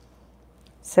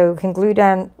 So we can glue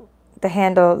down the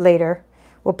handle later.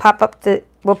 We'll pop up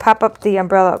the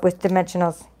umbrella with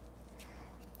dimensionals.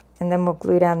 And then we'll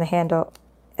glue down the handle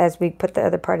as we put the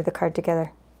other part of the card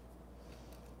together.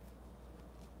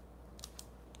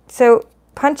 So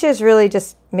punches really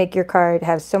just make your card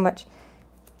have so much,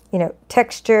 you know,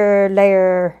 texture,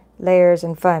 layers,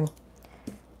 and fun.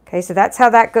 Okay, so that's how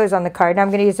that goes on the card. Now I'm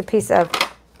going to use a piece of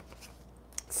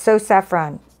So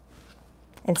Saffron.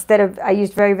 Instead of, I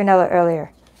used Very Vanilla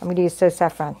earlier. I'm going to use So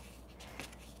Saffron.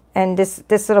 And this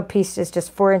little piece is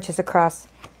just 4 inches across.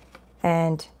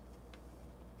 And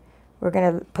we're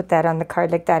going to put that on the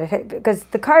card like that. Because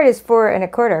the card is 4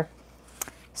 1/4.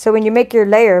 So when you make your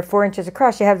layer 4 inches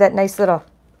across, you have that nice little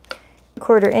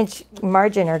 1/4 inch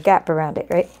margin or gap around it,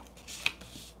 right?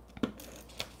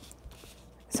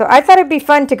 So I thought it'd be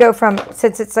fun to go from,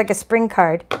 since it's like a spring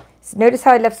card, so notice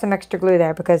how I left some extra glue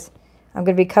there because I'm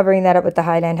going to be covering that up with the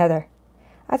Highland Heather.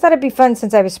 I thought it'd be fun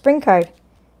since I have a spring card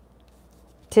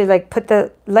to like put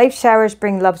the Life Showers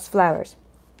Bring Love's Flowers.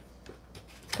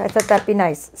 I thought that'd be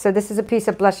nice. So this is a piece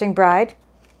of Blushing Bride,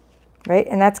 right?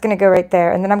 And that's going to go right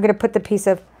there. And then I'm going to put the piece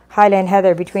of Highland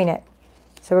Heather between it.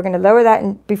 So we're going to lower that.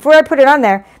 And before I put it on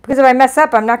there, because if I mess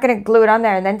up, I'm not going to glue it on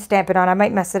there and then stamp it on. I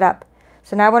might mess it up.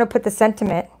 So now I want to put the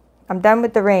sentiment. I'm done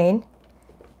with the rain.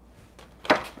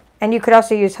 And you could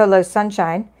also use Hello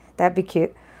Sunshine. That'd be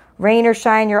cute. Rain or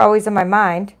shine, you're always in my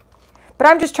mind. But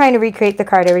I'm just trying to recreate the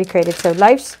card I already created. So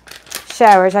Life's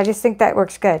Showers, I just think that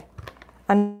works good.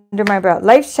 Under my umbrella.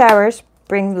 Life's Showers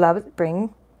bring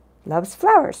love's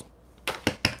flowers.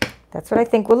 That's what I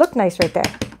think will look nice right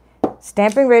there.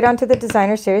 Stamping right onto the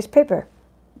Designer Series paper.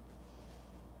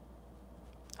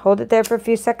 Hold it there for a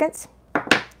few seconds.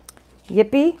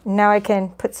 Yippee. Now I can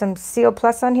put some Seal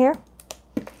Plus on here.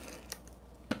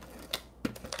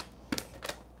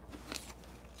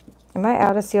 Am I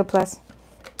out of Seal Plus?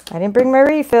 I didn't bring my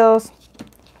refills.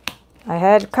 I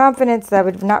had confidence that I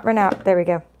would not run out. There we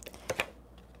go.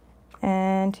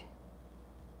 And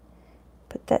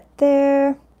put that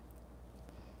there.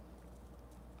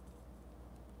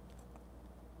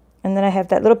 And then I have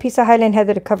that little piece of Highland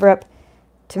Heather to cover up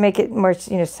to make it more,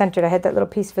 you know, centered. I had that little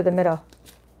piece for the middle.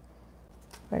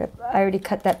 Right up. I already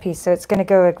cut that piece, so it's going to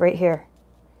go like right here.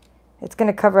 It's going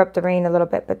to cover up the rain a little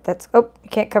bit, but that's, oh, you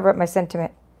can't cover up my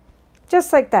sentiment.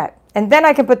 Just like that. And then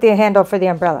I can put the handle for the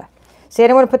umbrella. See, I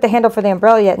didn't want to put the handle for the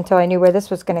umbrella yet until I knew where this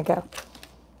was going to go.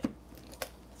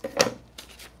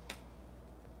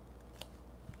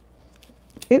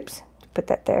 Oops, put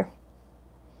that there.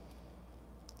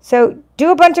 So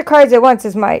do a bunch of cards at once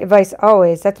is my advice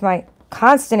always. That's my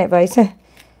constant advice.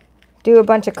 Do a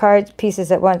bunch of card pieces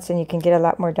at once and you can get a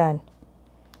lot more done.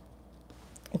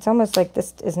 It's almost like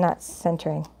this is not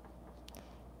centering.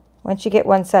 Once you get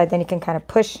one side, then you can kind of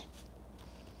push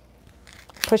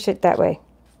it that way.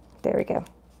 There we go.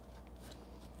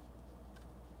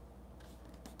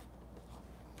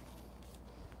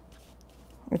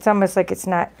 It's almost like it's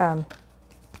not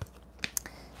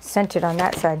centered on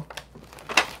that side.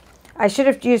 I should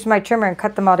have used my trimmer and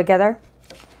cut them all together,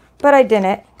 but I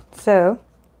didn't. So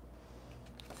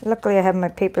luckily I have my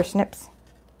paper snips.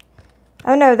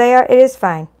 Oh no, it is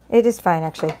fine. It is fine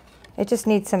actually. It just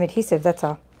needs some adhesive, that's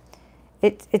all.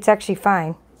 It's actually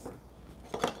fine.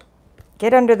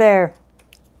 Get under there.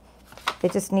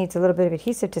 It just needs a little bit of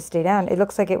adhesive to stay down. It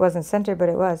looks like it wasn't centered, but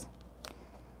it was.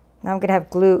 Now I'm going to have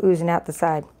glue oozing out the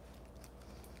side.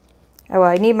 Oh, well,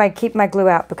 I need keep my glue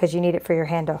out because you need it for your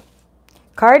handle.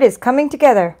 Card is coming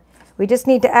together. We just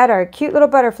need to add our cute little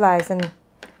butterflies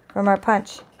from our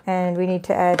punch. And we need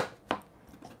to add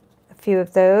a few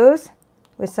of those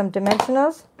with some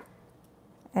dimensionals.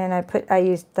 And I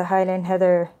used the Highland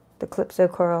Heather, the Calypso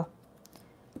Coral,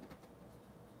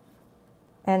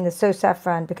 and the So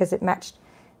Saffron because it matched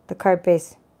the card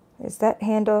base. Is that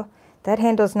handle? That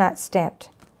handle's not stamped.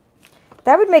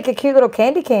 That would make a cute little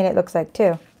candy cane, it looks like,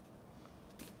 too.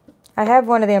 I have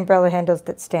one of the umbrella handles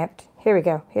that's stamped. Here we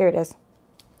go. Here it is.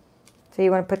 So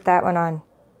you want to put that one on.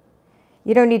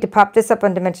 You don't need to pop this up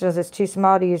on dimensionals. It's too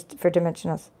small to use for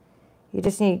dimensionals. You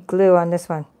just need glue on this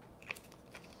one.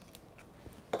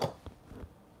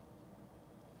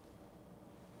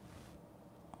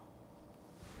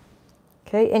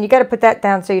 Okay, and you got to put that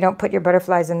down so you don't put your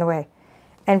butterflies in the way.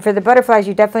 And for the butterflies,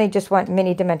 you definitely just want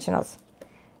mini dimensionals.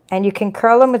 And you can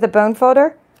curl them with a bone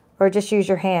folder or just use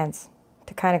your hands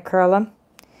to kind of curl them.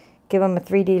 Give them a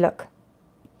 3D look.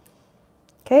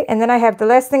 Okay, and then I have the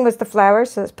last thing was the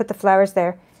flowers. So let's put the flowers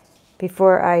there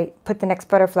before I put the next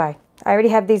butterfly. I already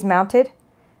have these mounted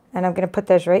and I'm going to put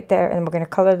those right there and we're going to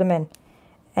color them in.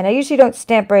 And I usually don't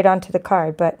stamp right onto the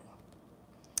card, but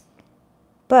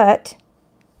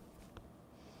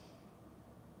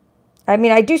I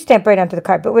mean, I do stamp right onto the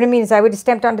card, but what I mean is I would have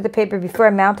stamped onto the paper before I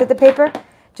mounted the paper,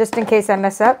 just in case I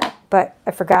mess up, but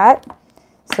I forgot,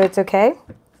 so it's okay.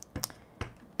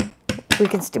 We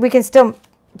can still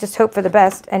just hope for the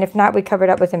best, and if not, we cover it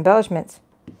up with embellishments.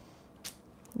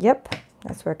 Yep,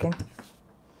 that's working.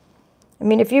 I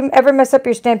mean, if you ever mess up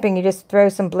your stamping, you just throw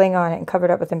some bling on it and cover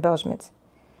it up with embellishments.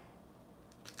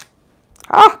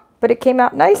 Ah, but it came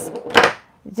out nice.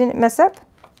 It didn't mess up.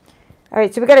 All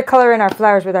right, so we got to color in our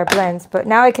flowers with our blends, but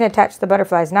now I can attach the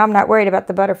butterflies. Now I'm not worried about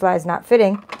the butterflies not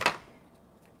fitting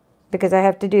because I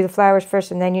have to do the flowers first,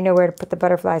 and then you know where to put the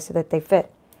butterflies so that they fit.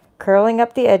 Curling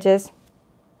up the edges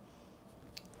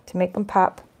to make them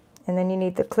pop, and then you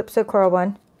need the Calypso Coral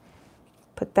one.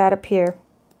 Put that up here,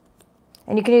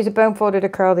 and you can use a bone folder to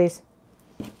curl these.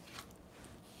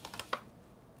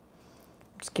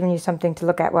 Just giving you something to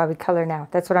look at while we color now.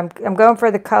 That's what I'm going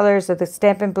for, the colors of the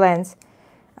Stampin' blends.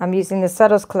 I'm using the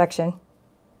Subtles collection.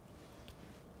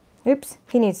 Oops,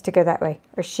 he needs to go that way,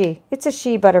 or she. It's a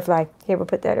she butterfly. Here, we'll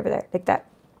put that over there, like that.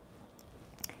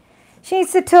 She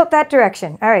needs to tilt that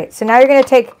direction. All right, so now you're going to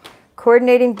take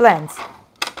coordinating blends,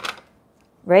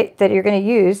 right, that you're going to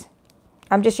use.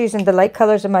 I'm just using the light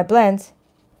colors of my blends.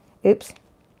 Oops.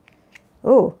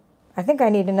 Ooh, I think I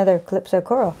need another Calypso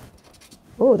Coral.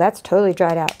 Ooh, that's totally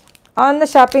dried out. On the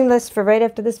shopping list for right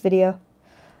after this video.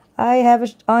 I have an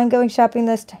ongoing shopping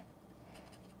list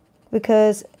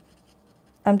because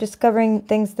I'm discovering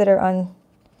things that are on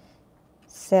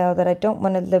sale that I don't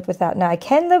want to live without. Now, I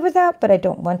can live without, but I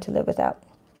don't want to live without.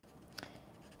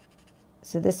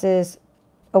 So this is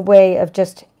a way of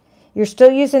just, you're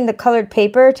still using the colored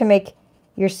paper to make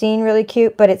your scene really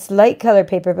cute, but it's light colored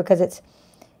paper because it's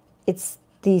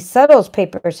the Subtles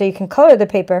paper, so you can color the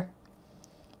paper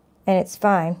and it's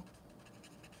fine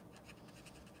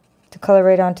to color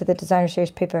right onto the Designer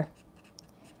Series paper.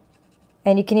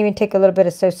 And you can even take a little bit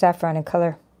of So Saffron and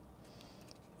color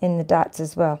in the dots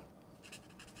as well.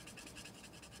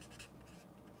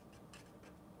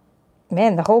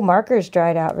 Man, the whole marker is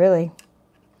dried out, really.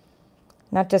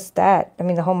 Not just that, I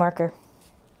mean the whole marker.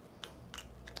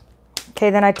 Okay,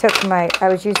 then I took I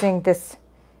was using this,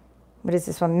 what is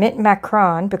this one? Mint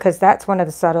Macron, because that's one of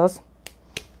the Subtles.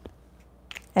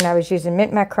 And I was using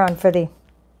Mint Macron for the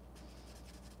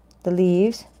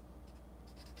leaves.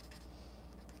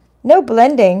 No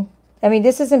blending. I mean,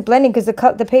 this isn't blending because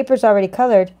the paper's already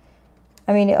colored.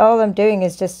 I mean, all I'm doing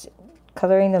is just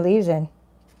coloring the leaves in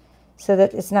so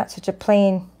that it's not such a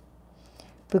plain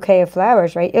bouquet of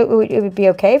flowers, right? It would be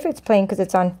okay if it's plain because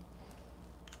it's on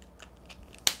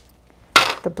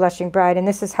the Blushing Bride. And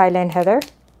this is Highland Heather.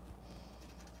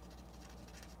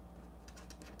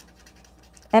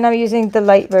 And I'm using the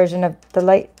light version of the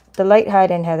light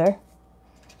Highland Heather.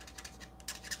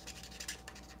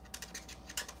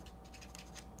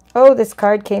 Oh, this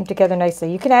card came together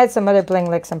nicely. You can add some other bling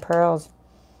like some pearls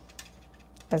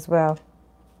as well.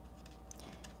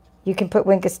 You can put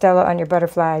Wink of Stella on your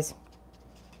butterflies.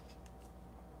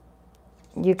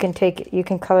 You can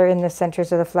color in the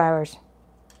centers of the flowers.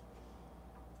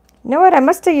 You know what? I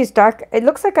must have used dark. It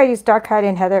looks like I used dark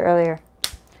Highland Heather earlier.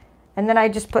 And then I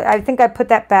think I put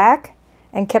that back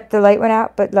and kept the light one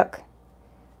out, but look.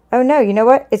 Oh no, you know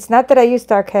what? It's not that I used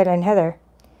dark Highland Heather.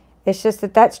 It's just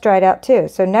that that's dried out too.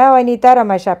 So now I need that on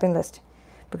my shopping list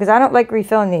because I don't like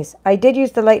refilling these. I did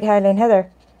use the light Highland Heather,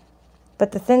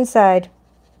 but the thin side,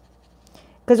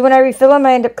 because when I refill them,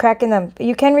 I end up cracking them.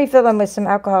 You can refill them with some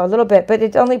alcohol a little bit, but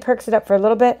it only perks it up for a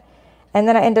little bit. And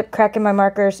then I end up cracking my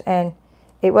markers, and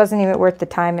it wasn't even worth the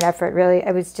time and effort, really.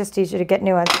 It was just easier to get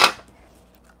new ones.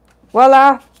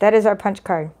 Voila! That is our punch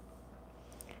card.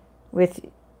 With,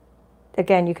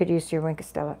 again, you could use your Wink of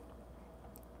Stella.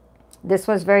 This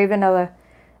was very vanilla,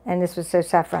 and this was so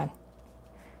saffron.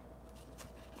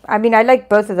 I mean, I like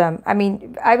both of them. I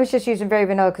mean, I was just using very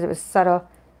vanilla because it was subtle.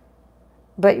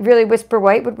 But really, Whisper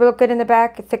White would look good in the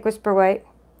back. A thick Whisper White.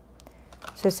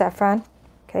 So saffron.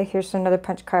 Okay, here's another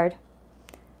punch card.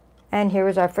 And here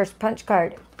was our first punch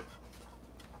card.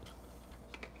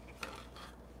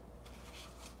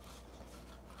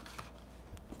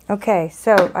 Okay,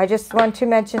 so I just want to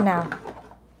mention now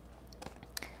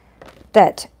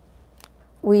that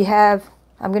we have,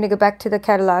 I'm going to go back to the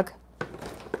catalog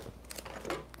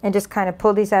and just kind of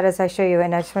pull these out as I show you,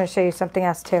 and I just want to show you something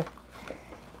else too.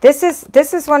 This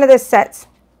is one of the sets.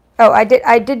 Oh, I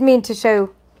meant to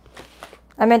show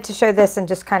this and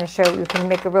just kind of show you can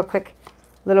make a real quick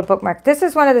little bookmark. This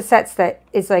is one of the sets that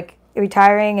is like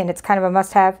retiring, and it's kind of a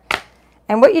must-have.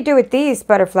 And what you do with these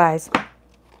butterflies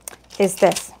is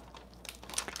this.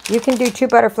 You can do 2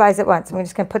 butterflies at once. I'm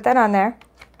just going to put that on there,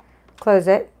 close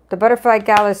it. The butterfly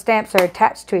gala stamps are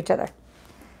attached to each other.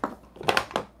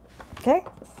 Okay,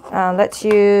 let's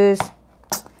see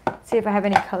if I have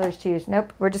any colors to use.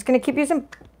 Nope, we're just going to keep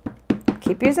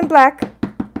using black.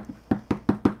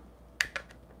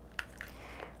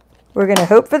 We're going to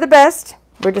hope for the best.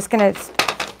 We're just going to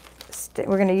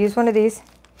we're going to use one of these.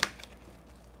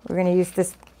 We're going to use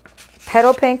this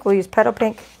petal pink. We'll use petal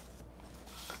pink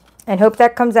and hope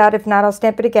that comes out. If not, I'll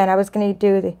stamp it again. I was going to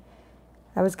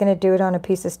do it on a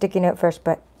piece of sticky note first,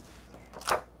 but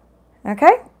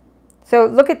okay. So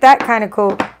look at that kind of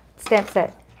cool stamp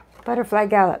set. Butterfly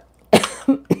Gallop.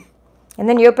 And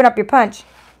then you open up your punch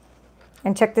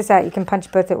and check this out. You can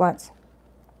punch both at once.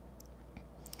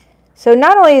 So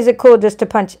not only is it cool just to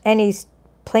punch any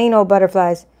plain old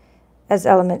butterflies as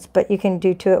elements, but you can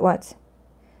do 2 at once,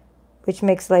 which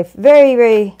makes life very,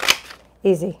 very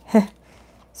easy.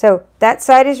 So that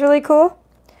side is really cool,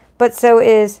 but so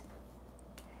is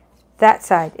that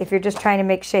side if you're just trying to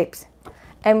make shapes.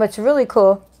 And what's really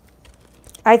cool,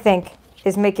 I think,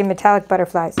 is making metallic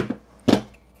butterflies.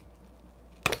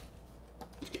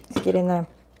 Let's get in there.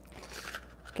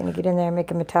 I'm going to get in there and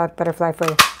make a metallic butterfly for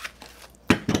you.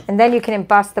 And then you can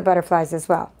emboss the butterflies as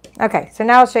well. Okay, so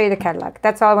now I'll show you the catalog.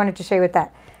 That's all I wanted to show you with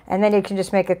that. And then you can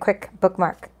just make a quick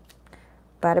bookmark.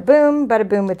 Bada boom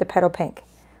with the petal pink,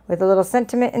 with a little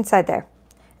sentiment inside there.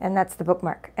 And that's the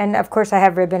bookmark. And of course I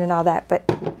have ribbon and all that, but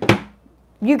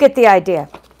you get the idea.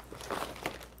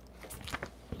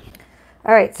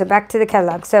 All right, so back to the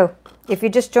catalog. So if you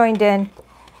just joined in,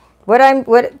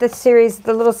 the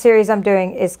little series I'm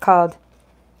doing is called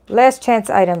Last Chance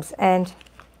Items, and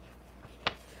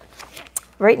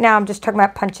right now I'm just talking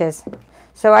about punches.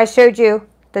 So I showed you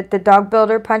that the dog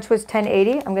builder punch was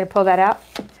 1080. I'm going to pull that out.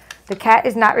 The cat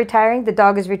is not retiring. The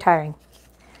dog is retiring.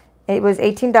 It was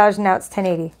 $18 and now it's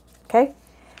 1080. Okay.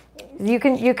 You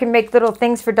can make little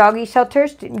things for doggy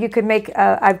shelters. You could make.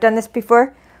 I've done this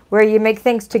before, where you make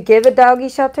things to give a doggy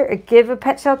shelter or give a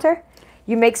pet shelter.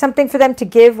 You make something for them to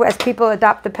give as people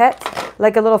adopt the pets,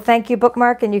 like a little thank you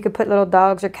bookmark, and you could put little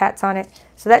dogs or cats on it.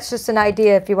 So that's just an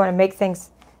idea if you want to make things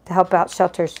to help out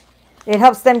shelters. It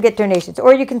helps them get donations.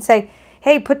 Or you can say,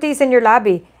 hey, put these in your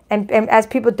lobby, and as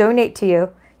people donate to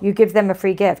you, you give them a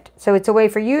free gift. So it's a way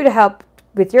for you to help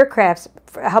with your crafts,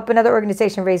 help another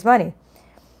organization raise money.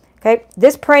 Okay,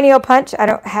 this perennial punch I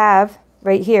don't have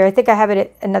right here. I think I have it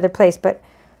at another place,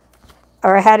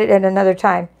 or I had it at another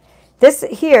time. This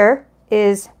here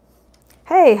is,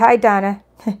 hey, hi Donna.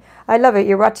 I love it.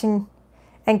 You're watching,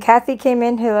 and Kathy came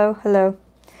in. Hello, hello.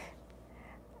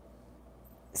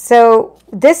 So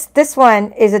this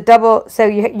one is a double, so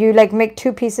you like make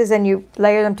 2 pieces and you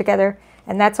layer them together,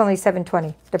 and that's only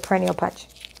 $7.20, the perennial punch.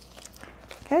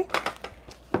 Okay.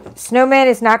 Snowman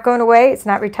is not going away. It's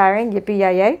not retiring. Yippee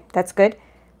yay yay. That's good.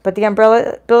 But the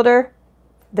umbrella builder,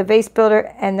 the vase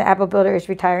builder, and the apple builder is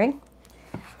retiring.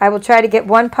 I will try to get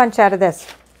 1 punch out of this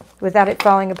without it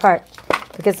falling apart,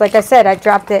 because like I said, I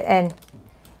dropped it and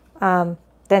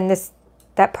then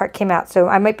that part came out. So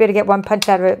I might be able to get 1 punch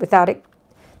out of it without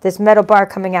this metal bar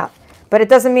coming out. But it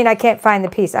doesn't mean I can't find the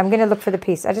piece. I'm going to look for the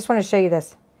piece. I just want to show you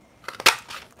this.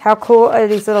 How cool are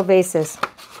these little vases?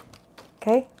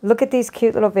 Okay, look at these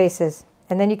cute little vases.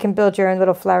 And then you can build your own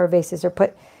little flower vases, or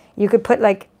you could put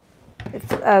like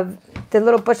the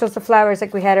little bushels of flowers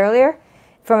like we had earlier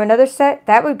from another set.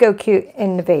 That would go cute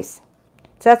in the vase.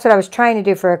 So that's what I was trying to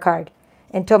do for a card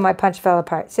until my punch fell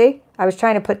apart. See, I was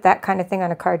trying to put that kind of thing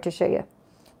on a card to show you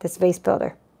this vase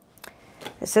builder.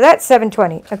 So that's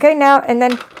 $7.20. Okay, now, and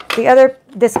then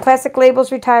this classic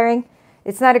label's retiring.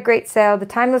 It's not a great sale. The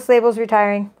timeless label's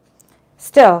retiring.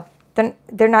 Still,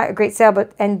 they're not a great sale,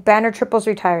 and banner triple's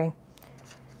retiring.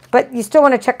 But you still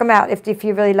want to check them out if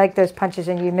you really like those punches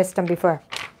and you missed them before.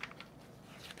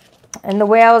 And the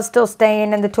whale is still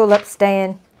staying, and the tulip's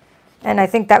staying. And I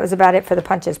think that was about it for the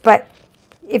punches. But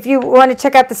if you want to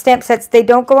check out the stamp sets, they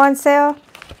don't go on sale,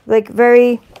 like,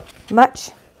 very much.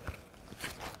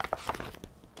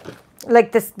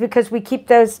 Like this, because we keep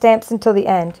those stamps until the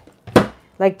end.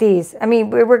 Like these. I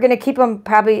mean, we're going to keep them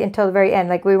probably until the very end.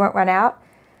 Like, we won't run out.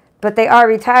 But they are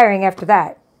retiring after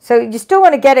that. So you still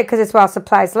want to get it because it's while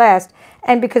supplies last,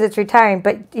 and because it's retiring.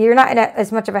 But you're not in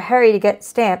as much of a hurry to get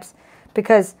stamps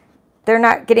because they're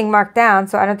not getting marked down.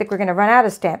 So I don't think we're going to run out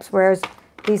of stamps. Whereas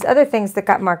these other things that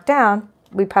got marked down,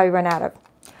 we probably run out of.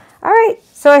 All right.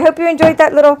 So I hope you enjoyed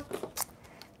that little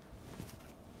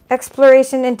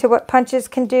exploration into what punches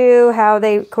can do, how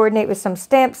they coordinate with some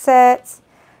stamp sets,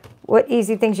 what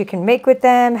easy things you can make with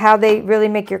them, how they really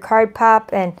make your card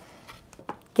pop and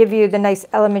give you the nice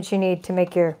elements you need to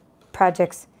make your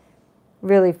projects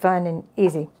really fun and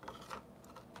easy.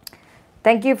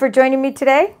 Thank you for joining me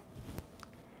today.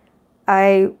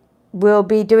 I will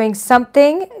be doing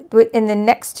something in the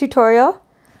next tutorial,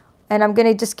 and I'm going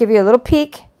to just give you a little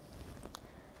peek.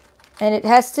 And it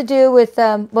has to do with,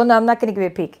 well, no, I'm not going to give you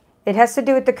a peek. It has to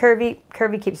do with the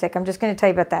curvy keepsake. I'm just going to tell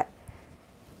you about that.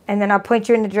 And then I'll point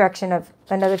you in the direction of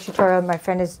another tutorial my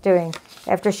friend is doing.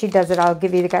 After she does it, I'll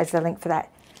give you guys the link for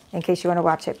that in case you want to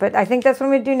watch it. But I think that's what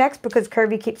I'm going to do next because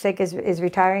curvy keepsake is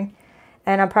retiring.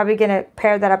 And I'm probably going to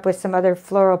pair that up with some other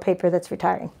floral paper that's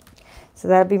retiring. So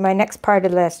that'll be my next part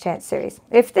of the Last Chance series.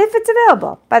 If it's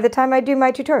available by the time I do my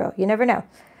tutorial. You never know.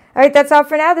 All right, that's all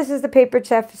for now. This is the Paper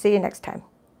Chef. See you next time.